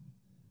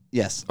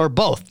 Yes. Or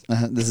both?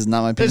 This is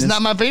not my penis. This is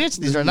not my penis?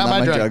 These are not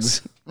my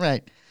drugs.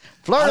 Right.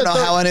 I Florida. don't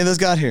know how any of this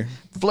got here.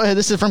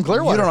 This is from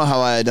Clearwater. You don't know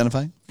how I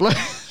identify.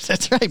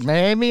 That's right.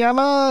 Maybe I'm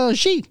a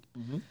she.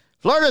 Mm-hmm.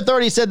 Florida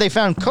authorities said they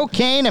found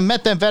cocaine and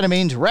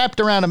methamphetamines wrapped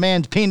around a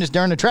man's penis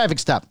during a traffic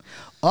stop.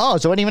 Oh,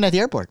 so it wasn't even at the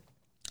airport.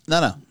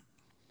 No.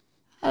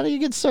 How do you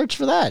get searched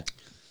for that?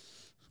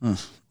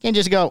 Can't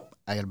just go,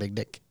 I got a big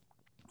dick.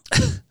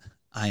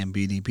 I am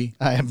BDP.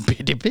 I am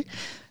BDP.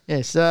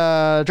 Yes,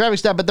 traffic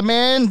stop, but the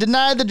man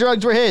denied the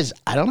drugs were his.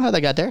 I don't know how they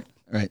got there.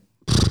 Right.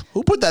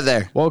 Who put that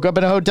there? Woke up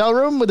in a hotel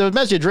room with a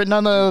message written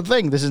on the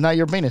thing. This is not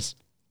your penis.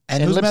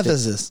 And whose meth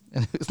is this?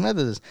 And whose meth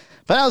is this?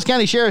 Pinellas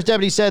County Sheriff's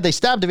deputy said they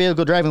stopped the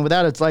vehicle driving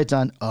without its lights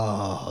on.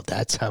 Oh,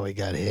 that's how he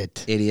got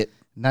hit. Idiot.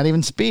 Not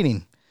even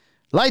speeding.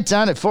 Lights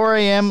on at 4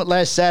 a.m.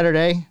 last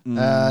Saturday.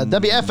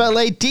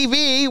 WFLA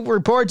TV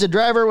reports a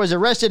driver was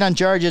arrested on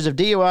charges of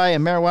DUI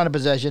and marijuana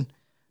possession.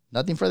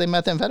 Nothing for the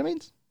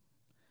methamphetamines?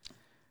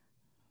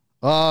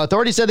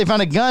 Authorities said they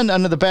found a gun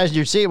under the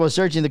passenger seat while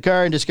searching the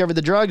car and discovered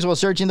the drugs while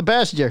searching the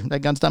passenger.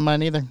 That gun's not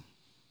mine either.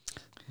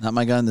 Not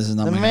my gun. This is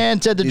not my gun. The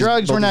man said the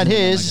drugs were not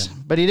his,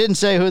 but he didn't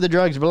say who the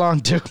drugs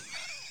belonged to.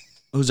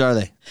 Whose are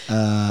they?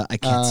 I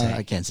can't say.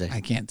 I can't say. I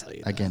can't tell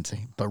you. I can't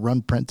say. But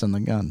run prints on the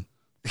gun.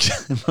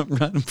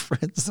 Run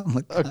prints on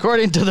the gun.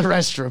 According to the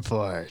arrest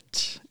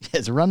report.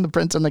 Yes, run the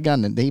prints on the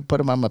gun, and he put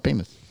them on my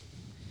penis.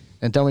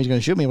 And tell me he's going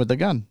to shoot me with the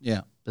gun.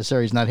 Yeah. But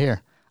sir, he's not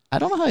here. I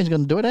don't know how he's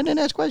going to do it. I didn't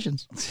ask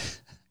questions.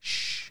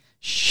 Shh.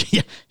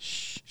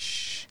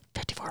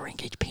 54 ring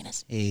gauge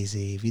penis. Is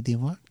a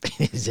 54?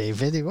 Is a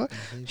 54?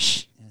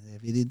 Shh.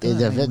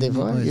 Is a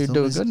 54? You're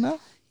doing good now?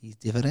 He's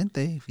different.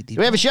 Do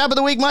we have a shop of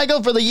the week,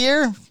 Michael, for the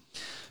year?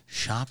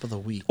 Shop of the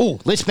week. Oh,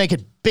 let's make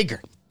it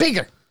bigger.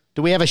 Bigger.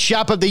 Do we have a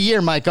shop of the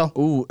year, Michael?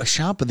 Ooh, a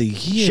shop of the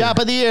year. Shop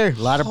of the year.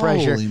 A lot of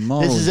pressure. Holy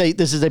moly.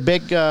 This is a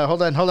big.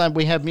 Hold on.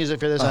 We have music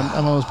for this.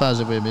 I'm almost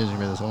positive we have music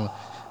for this. Hold on.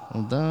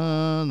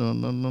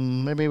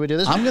 Maybe we do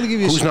this. I'm going to give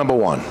you. Who's number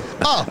one?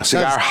 Oh,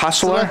 Cigar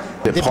Hustler.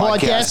 The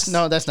podcast.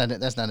 No, that's not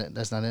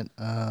it.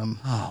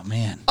 Oh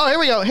man.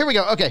 Oh, here we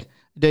go. Okay.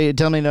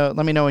 Let me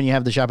know when you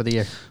have the shop of the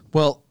year.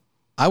 Well,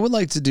 I would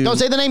like to do. Don't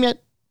say the name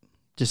yet.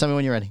 Just tell me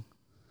when you're ready.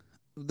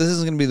 This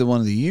isn't going to be the one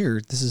of the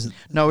year.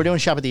 No, we're doing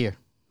shop of the year.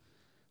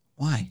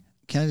 Why?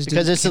 Can I just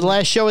because it's the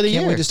last show of the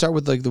year. Can't we just start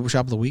with like the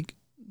shop of the week?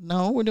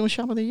 No, we're doing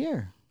shop of the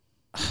year.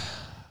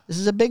 This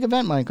is a big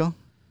event, Michael.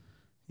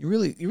 You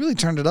really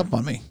turned it up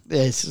on me.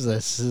 This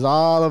is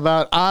all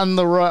about on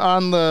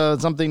the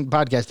something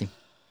podcasting,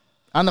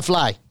 on the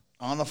fly.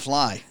 On the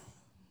fly.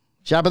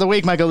 Shop of the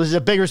week, Michael. This is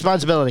a big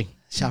responsibility.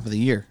 Shop of the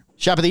year.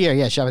 Shop of the year.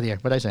 Yeah, shop of the year.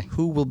 What'd I say?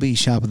 Who will be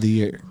shop of the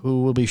year?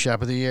 Who will be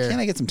shop of the year? Can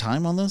I get some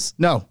time on this?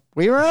 No,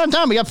 we were on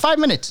time. We got 5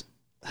 minutes.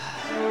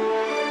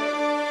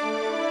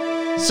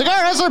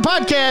 Cigar Hustler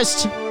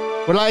Podcast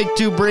would like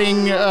to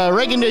bring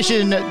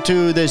recognition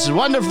to this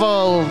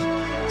wonderful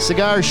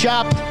cigar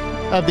shop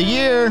of the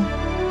year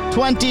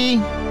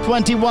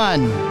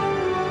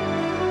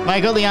 2021.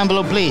 Michael, the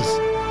envelope, please.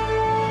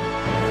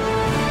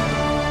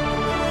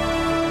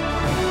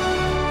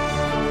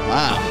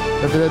 Wow.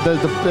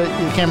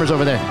 The camera's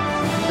over there.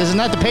 This is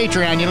not the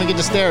Patreon. You don't get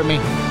to stare at me.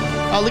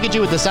 I'll look at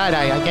you with the side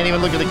eye. I can't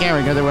even look at the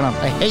camera because it went off.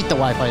 I hate the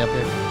Wi-Fi up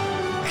here.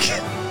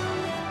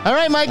 All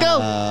right, Michael.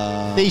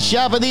 The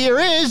shop of the year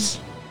is...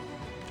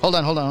 Hold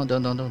on.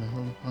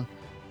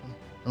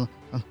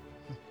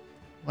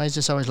 Why is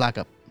this always lock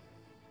up?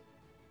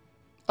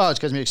 Oh, it's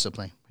because music's still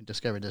playing. We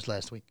discovered this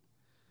last week.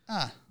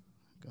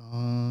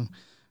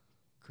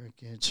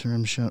 Crickets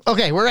room show.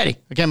 Okay, we're ready.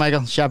 Okay,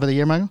 Michael. Shop of the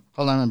year, Michael.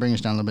 Hold on, I'm going to bring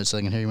this down a little bit so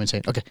I can hear you and say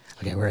it. Okay,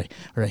 we're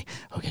ready.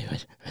 Okay,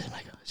 ready,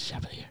 Michael.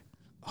 Shop of the year.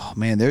 Oh,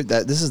 man,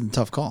 this is a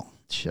tough call.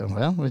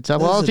 Well, it's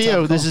up all to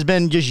you. This has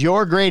been just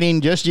your grading,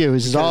 just you.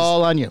 This is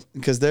all on you.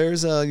 Because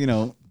there's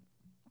a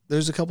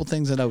couple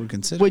things that I would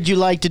consider. Would you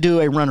like to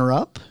do a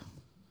runner-up?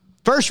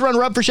 First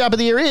runner-up for Shop of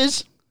the Year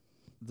is?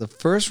 The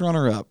first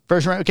runner-up.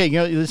 Okay,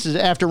 this is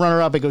after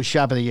runner-up, it goes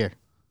Shop of the Year.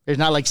 There's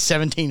not like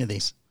 17 of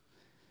these.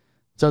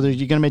 So you're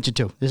going to mention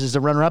two. This is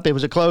the runner-up. It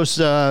was a close...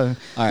 The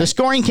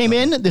scoring came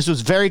in. This was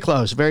very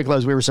close, very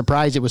close. We were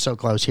surprised it was so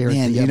close here.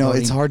 Man,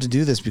 it's hard to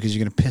do this because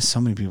you're going to piss so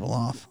many people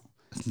off.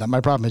 It's not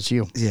my problem. It's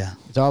you. Yeah.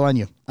 It's all on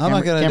you.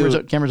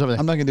 Camera's over there.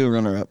 I'm not going to do a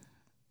runner-up.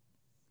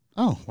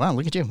 Oh, wow.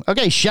 Look at you.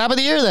 Okay, Shop of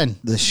the Year then.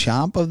 The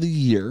Shop of the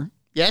Year.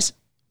 Yes?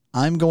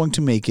 I'm going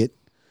to make it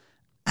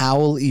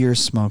Owl Ear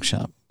Smoke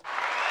Shop.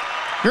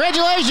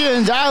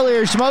 Congratulations, Owl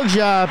Ear Smoke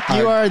Shop.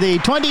 You are the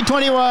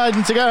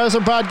 2021 Cigar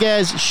Hustler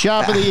Podcast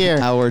Shop of the Year.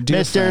 Our dear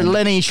Mr. friend,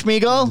 Lenny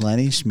Schmiegel.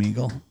 Lenny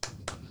Schmiegel.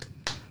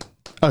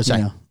 Oh,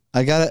 sorry.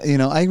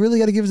 I really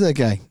got to give it to that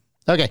guy.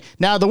 Okay.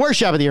 Now, the worst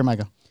Shop of the Year,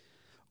 Michael.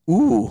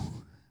 Ooh.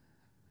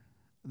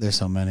 There's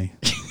so many.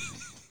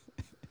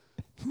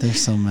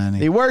 There's so many.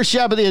 The worst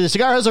Shop of the Year, the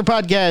Cigar Hustler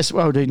Podcast.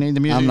 Whoa, do you need the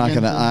music? I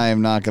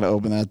am not gonna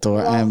open that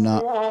door. I am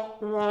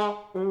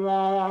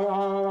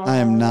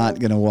not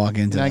gonna walk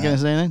into that. Not gonna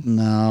say anything?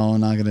 No,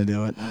 not gonna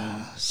do it.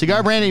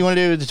 Cigar brand, you want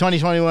to do the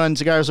 2021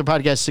 Cigar Hustler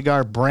Podcast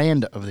Cigar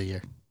Brand of the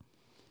Year.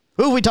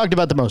 Who have we talked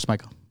about the most,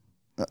 Michael?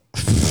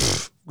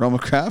 Roma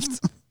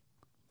Craft.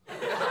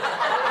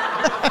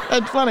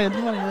 It's funny. It's funny.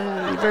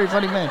 He's a very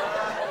funny man.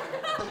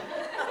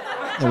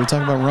 Yeah, we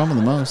talk about Roma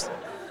the most.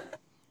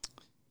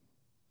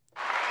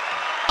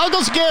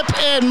 Uncle Skip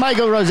and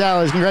Michael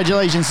Rosales.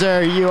 Congratulations,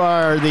 sir. You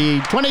are the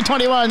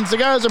 2021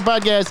 Cigar Hustler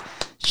Podcast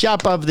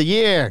Shop of the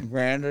Year.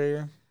 Brand of the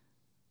Year?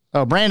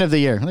 Oh, Brand of the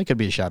Year. That could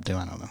be a shop, too.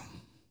 I don't know.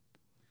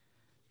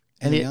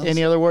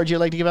 Any other words you'd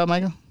like to give out,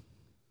 Michael?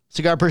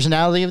 Cigar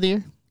Personality of the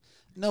Year?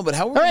 No, but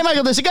how... All right,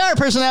 Michael, the Cigar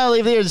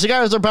Personality of the Year, the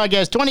Cigar Hustler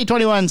Podcast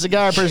 2021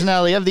 Cigar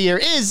Personality of the Year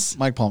is...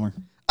 Mike Palmer.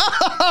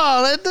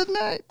 Oh, that did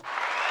not...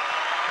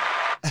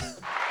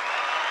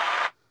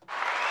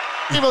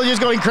 People are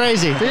just going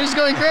crazy. They're just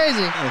going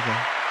crazy. Okay.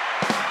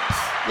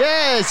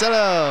 Yes,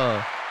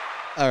 hello.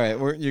 All right,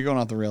 you're going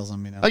off the rails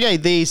on me now. Okay,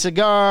 the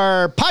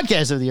Cigar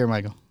Podcast of the Year,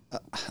 Michael.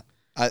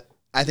 I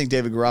think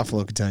David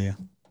Garofalo could tell you.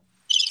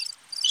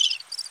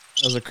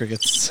 Those are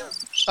crickets.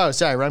 Oh,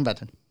 sorry, wrong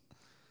button.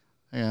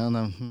 Yeah,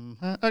 no.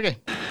 Okay.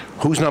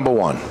 Who's number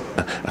one?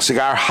 A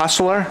Cigar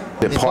Hustler,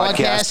 the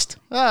podcast.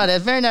 Oh,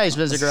 that's very nice,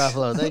 Mr.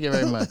 Garofalo. Thank you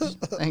very much.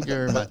 Thank you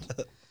very much.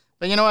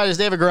 But you know what? It's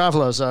David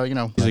Garofalo, so,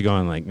 Is he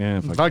going like,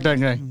 man, fuck that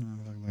guy.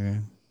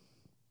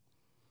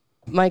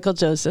 Michael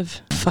Joseph,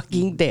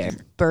 fucking dare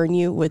burn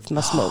you with my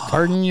smoke.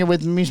 Burn you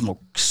with me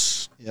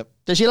smokes. Yep.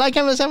 Does she like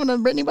him as having a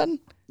Brittany button?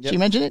 Yep. She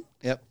mentioned it?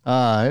 Yep.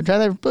 I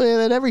try to play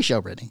that every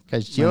show, Brittany,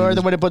 because you're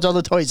the one that puts all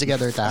the toys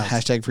together at the house.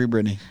 Hashtag free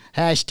Brittany.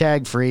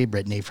 Hashtag free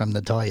Brittany from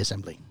the toy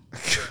assembly.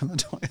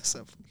 The toy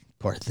assembly.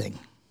 Poor thing.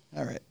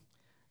 All right.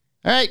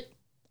 All right.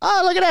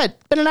 Oh, look at that.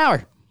 It's been an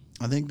hour.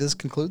 I think this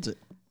concludes it.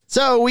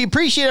 So we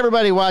appreciate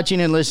everybody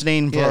watching and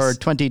listening for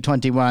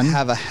 2021.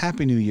 Have a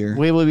happy new year.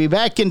 We will be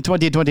back in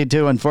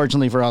 2022,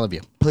 unfortunately, for all of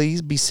you.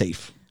 Please be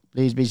safe.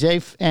 Please be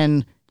safe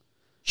and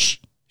shh.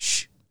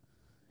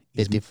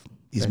 Is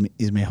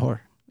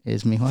mejor.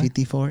 Is mejor.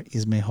 54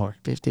 is mejor.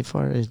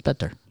 54 is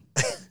better.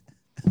 All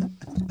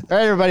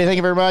right, everybody. Thank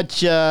you very much.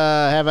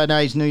 Have a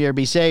nice new year.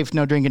 Be safe.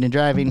 No drinking and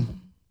driving.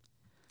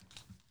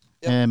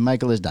 Yep. And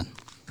Michael is done.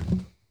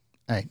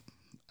 All right.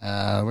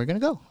 We're going to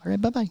go. All right.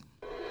 Bye-bye.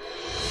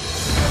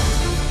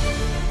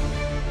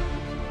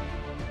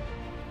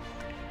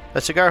 The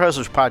Cigar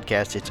Hustlers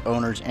Podcast, its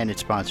owners, and its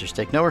sponsors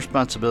take no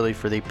responsibility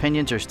for the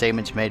opinions or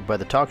statements made by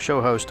the talk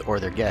show host or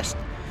their guest.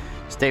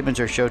 Statements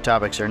or show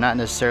topics are not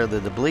necessarily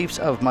the beliefs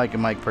of Mike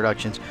and Mike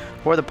Productions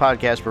or the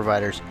podcast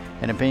providers,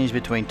 and opinions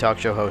between talk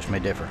show hosts may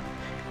differ.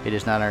 It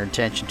is not our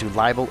intention to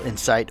libel,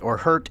 incite, or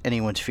hurt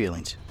anyone's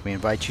feelings. We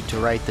invite you to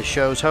write the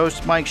show's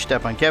host, Mike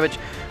Stepankevich,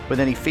 with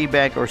any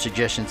feedback or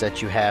suggestions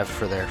that you have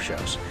for their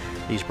shows.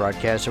 These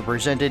broadcasts are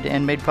presented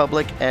and made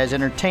public as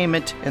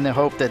entertainment in the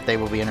hope that they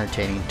will be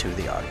entertaining to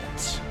the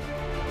audience.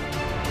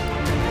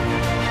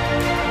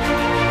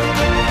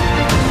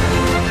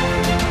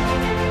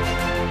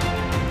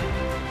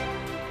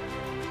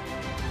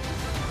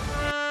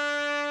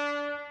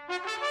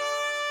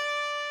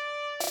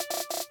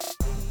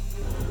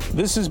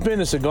 This has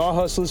been a Cigar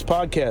Hustlers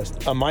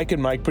podcast, a Mike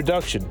and Mike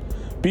production.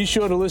 Be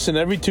sure to listen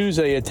every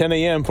Tuesday at 10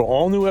 a.m. for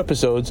all new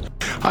episodes.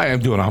 Hi,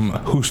 I'm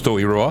Husto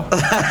Iroa.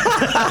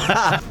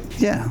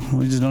 Yeah,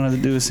 we just don't have to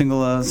do a single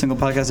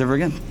podcast ever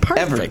again.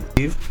 Perfect.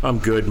 Ever. I'm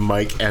good,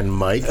 Mike and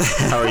Mike.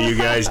 How are you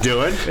guys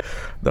doing?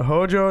 The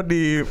Hojo,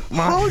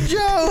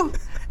 Hojo!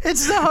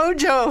 It's the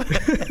Hojo!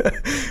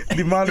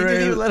 the moderator. You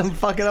didn't even let him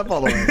fuck it up all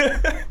the way.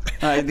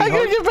 I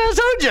gotta get past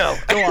Hojo.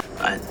 Go on.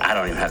 I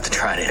don't even have to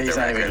try to hit He's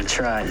the not record. even gonna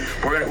try.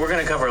 We're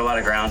gonna cover a lot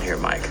of ground here,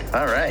 Mike.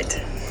 All right.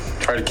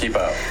 Try to keep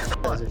up.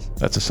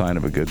 That's a sign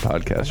of a good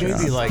podcast.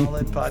 Maybe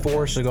like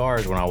 4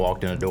 cigars when I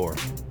walked in the door.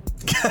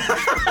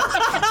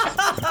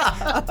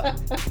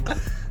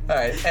 All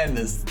right, end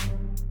this.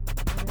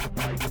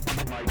 Mike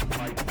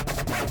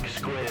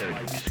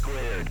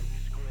squared.